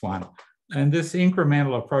next one. And this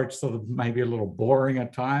incremental approach sort of may be a little boring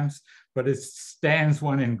at times, but it stands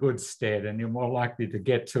one in good stead, and you're more likely to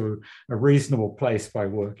get to a reasonable place by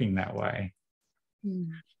working that way.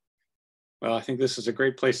 Well, I think this is a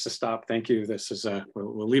great place to stop. Thank you. This is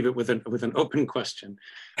we'll leave it with an open question.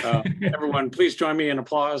 Everyone, please join me in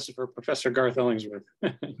applause for Professor Garth Illingworth.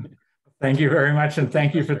 Thank you very much, and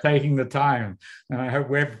thank you for taking the time. And I hope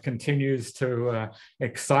Webb continues to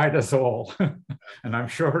excite us all, and I'm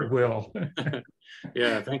sure it will.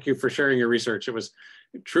 Yeah, thank you for sharing your research. It was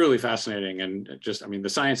truly fascinating, and just, I mean, the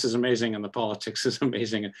science is amazing, and the politics is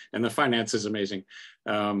amazing, and the finance is amazing.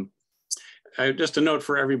 Just a note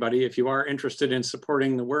for everybody, if you are interested in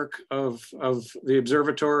supporting the work of the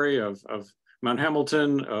observatory, of Mount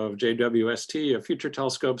Hamilton, of JWST, of future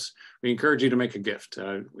telescopes, we encourage you to make a gift.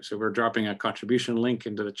 So we're dropping a contribution link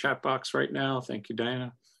into the chat box right now. Thank you,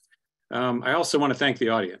 Diana. I also want to thank the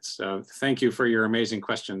audience. Thank you for your amazing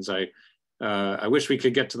questions. I wish we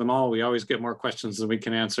could get to them all. We always get more questions than we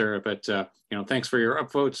can answer, but you know, thanks for your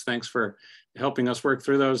upvotes. Thanks for helping us work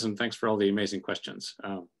through those, and thanks for all the amazing questions.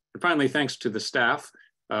 And finally, thanks to the staff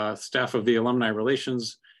of the Alumni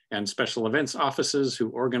Relations and Special Events offices who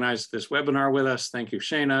organized this webinar with us. Thank you,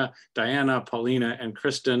 Shana, Diana, Paulina, and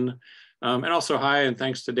Kristen. And also hi, and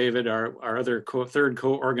thanks to David, our other third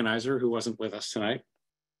co-organizer who wasn't with us tonight.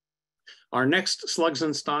 Our next Slugs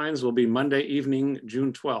and Steins will be Monday evening,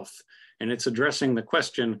 June 12th. And it's addressing the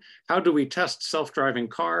question, how do we test self-driving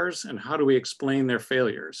cars and how do we explain their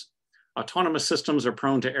failures? Autonomous systems are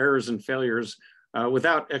prone to errors and failures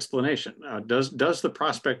without explanation. Does the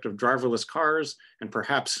prospect of driverless cars and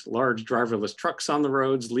perhaps large driverless trucks on the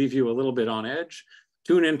roads leave you a little bit on edge?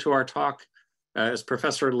 Tune into our talk as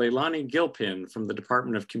Professor Leilani Gilpin from the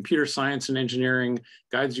Department of Computer Science and Engineering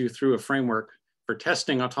guides you through a framework for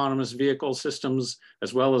testing autonomous vehicle systems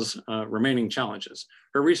as well as remaining challenges.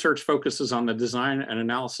 Her research focuses on the design and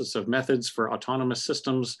analysis of methods for autonomous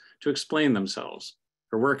systems to explain themselves.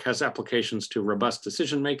 Her work has applications to robust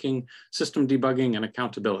decision-making, system debugging, and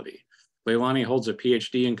accountability. Leilani holds a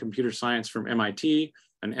PhD in computer science from MIT,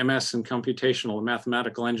 an MS in computational and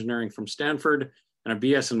mathematical engineering from Stanford, and a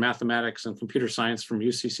BS in mathematics and computer science from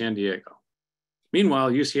UC San Diego.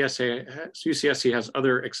 Meanwhile, UCSC has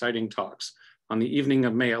other exciting talks. On the evening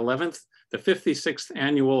of May 11th, the 56th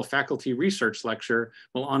Annual Faculty Research Lecture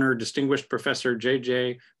will honor distinguished Professor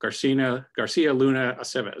J.J. Garcia Luna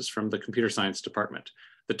Aceves from the Computer Science Department.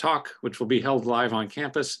 The talk, which will be held live on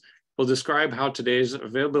campus, will describe how today's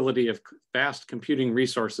availability of vast computing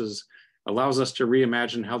resources allows us to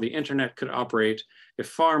reimagine how the internet could operate if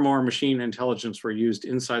far more machine intelligence were used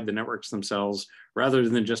inside the networks themselves rather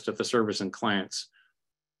than just at the service and clients.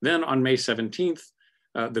 Then on May 17th,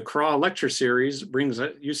 the CRAW lecture series brings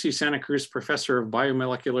UC Santa Cruz Professor of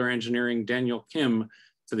Biomolecular Engineering Daniel Kim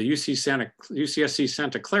to the UCSC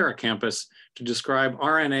Santa Clara campus to describe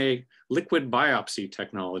RNA liquid biopsy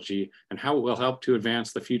technology and how it will help to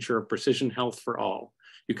advance the future of precision health for all.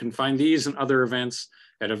 You can find these and other events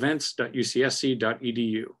at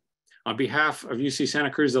events.ucsc.edu. On behalf of UC Santa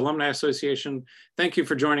Cruz Alumni Association, thank you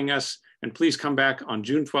for joining us, and please come back on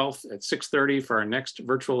June 12th at 6:30 for our next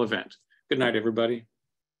virtual event. Good night, everybody.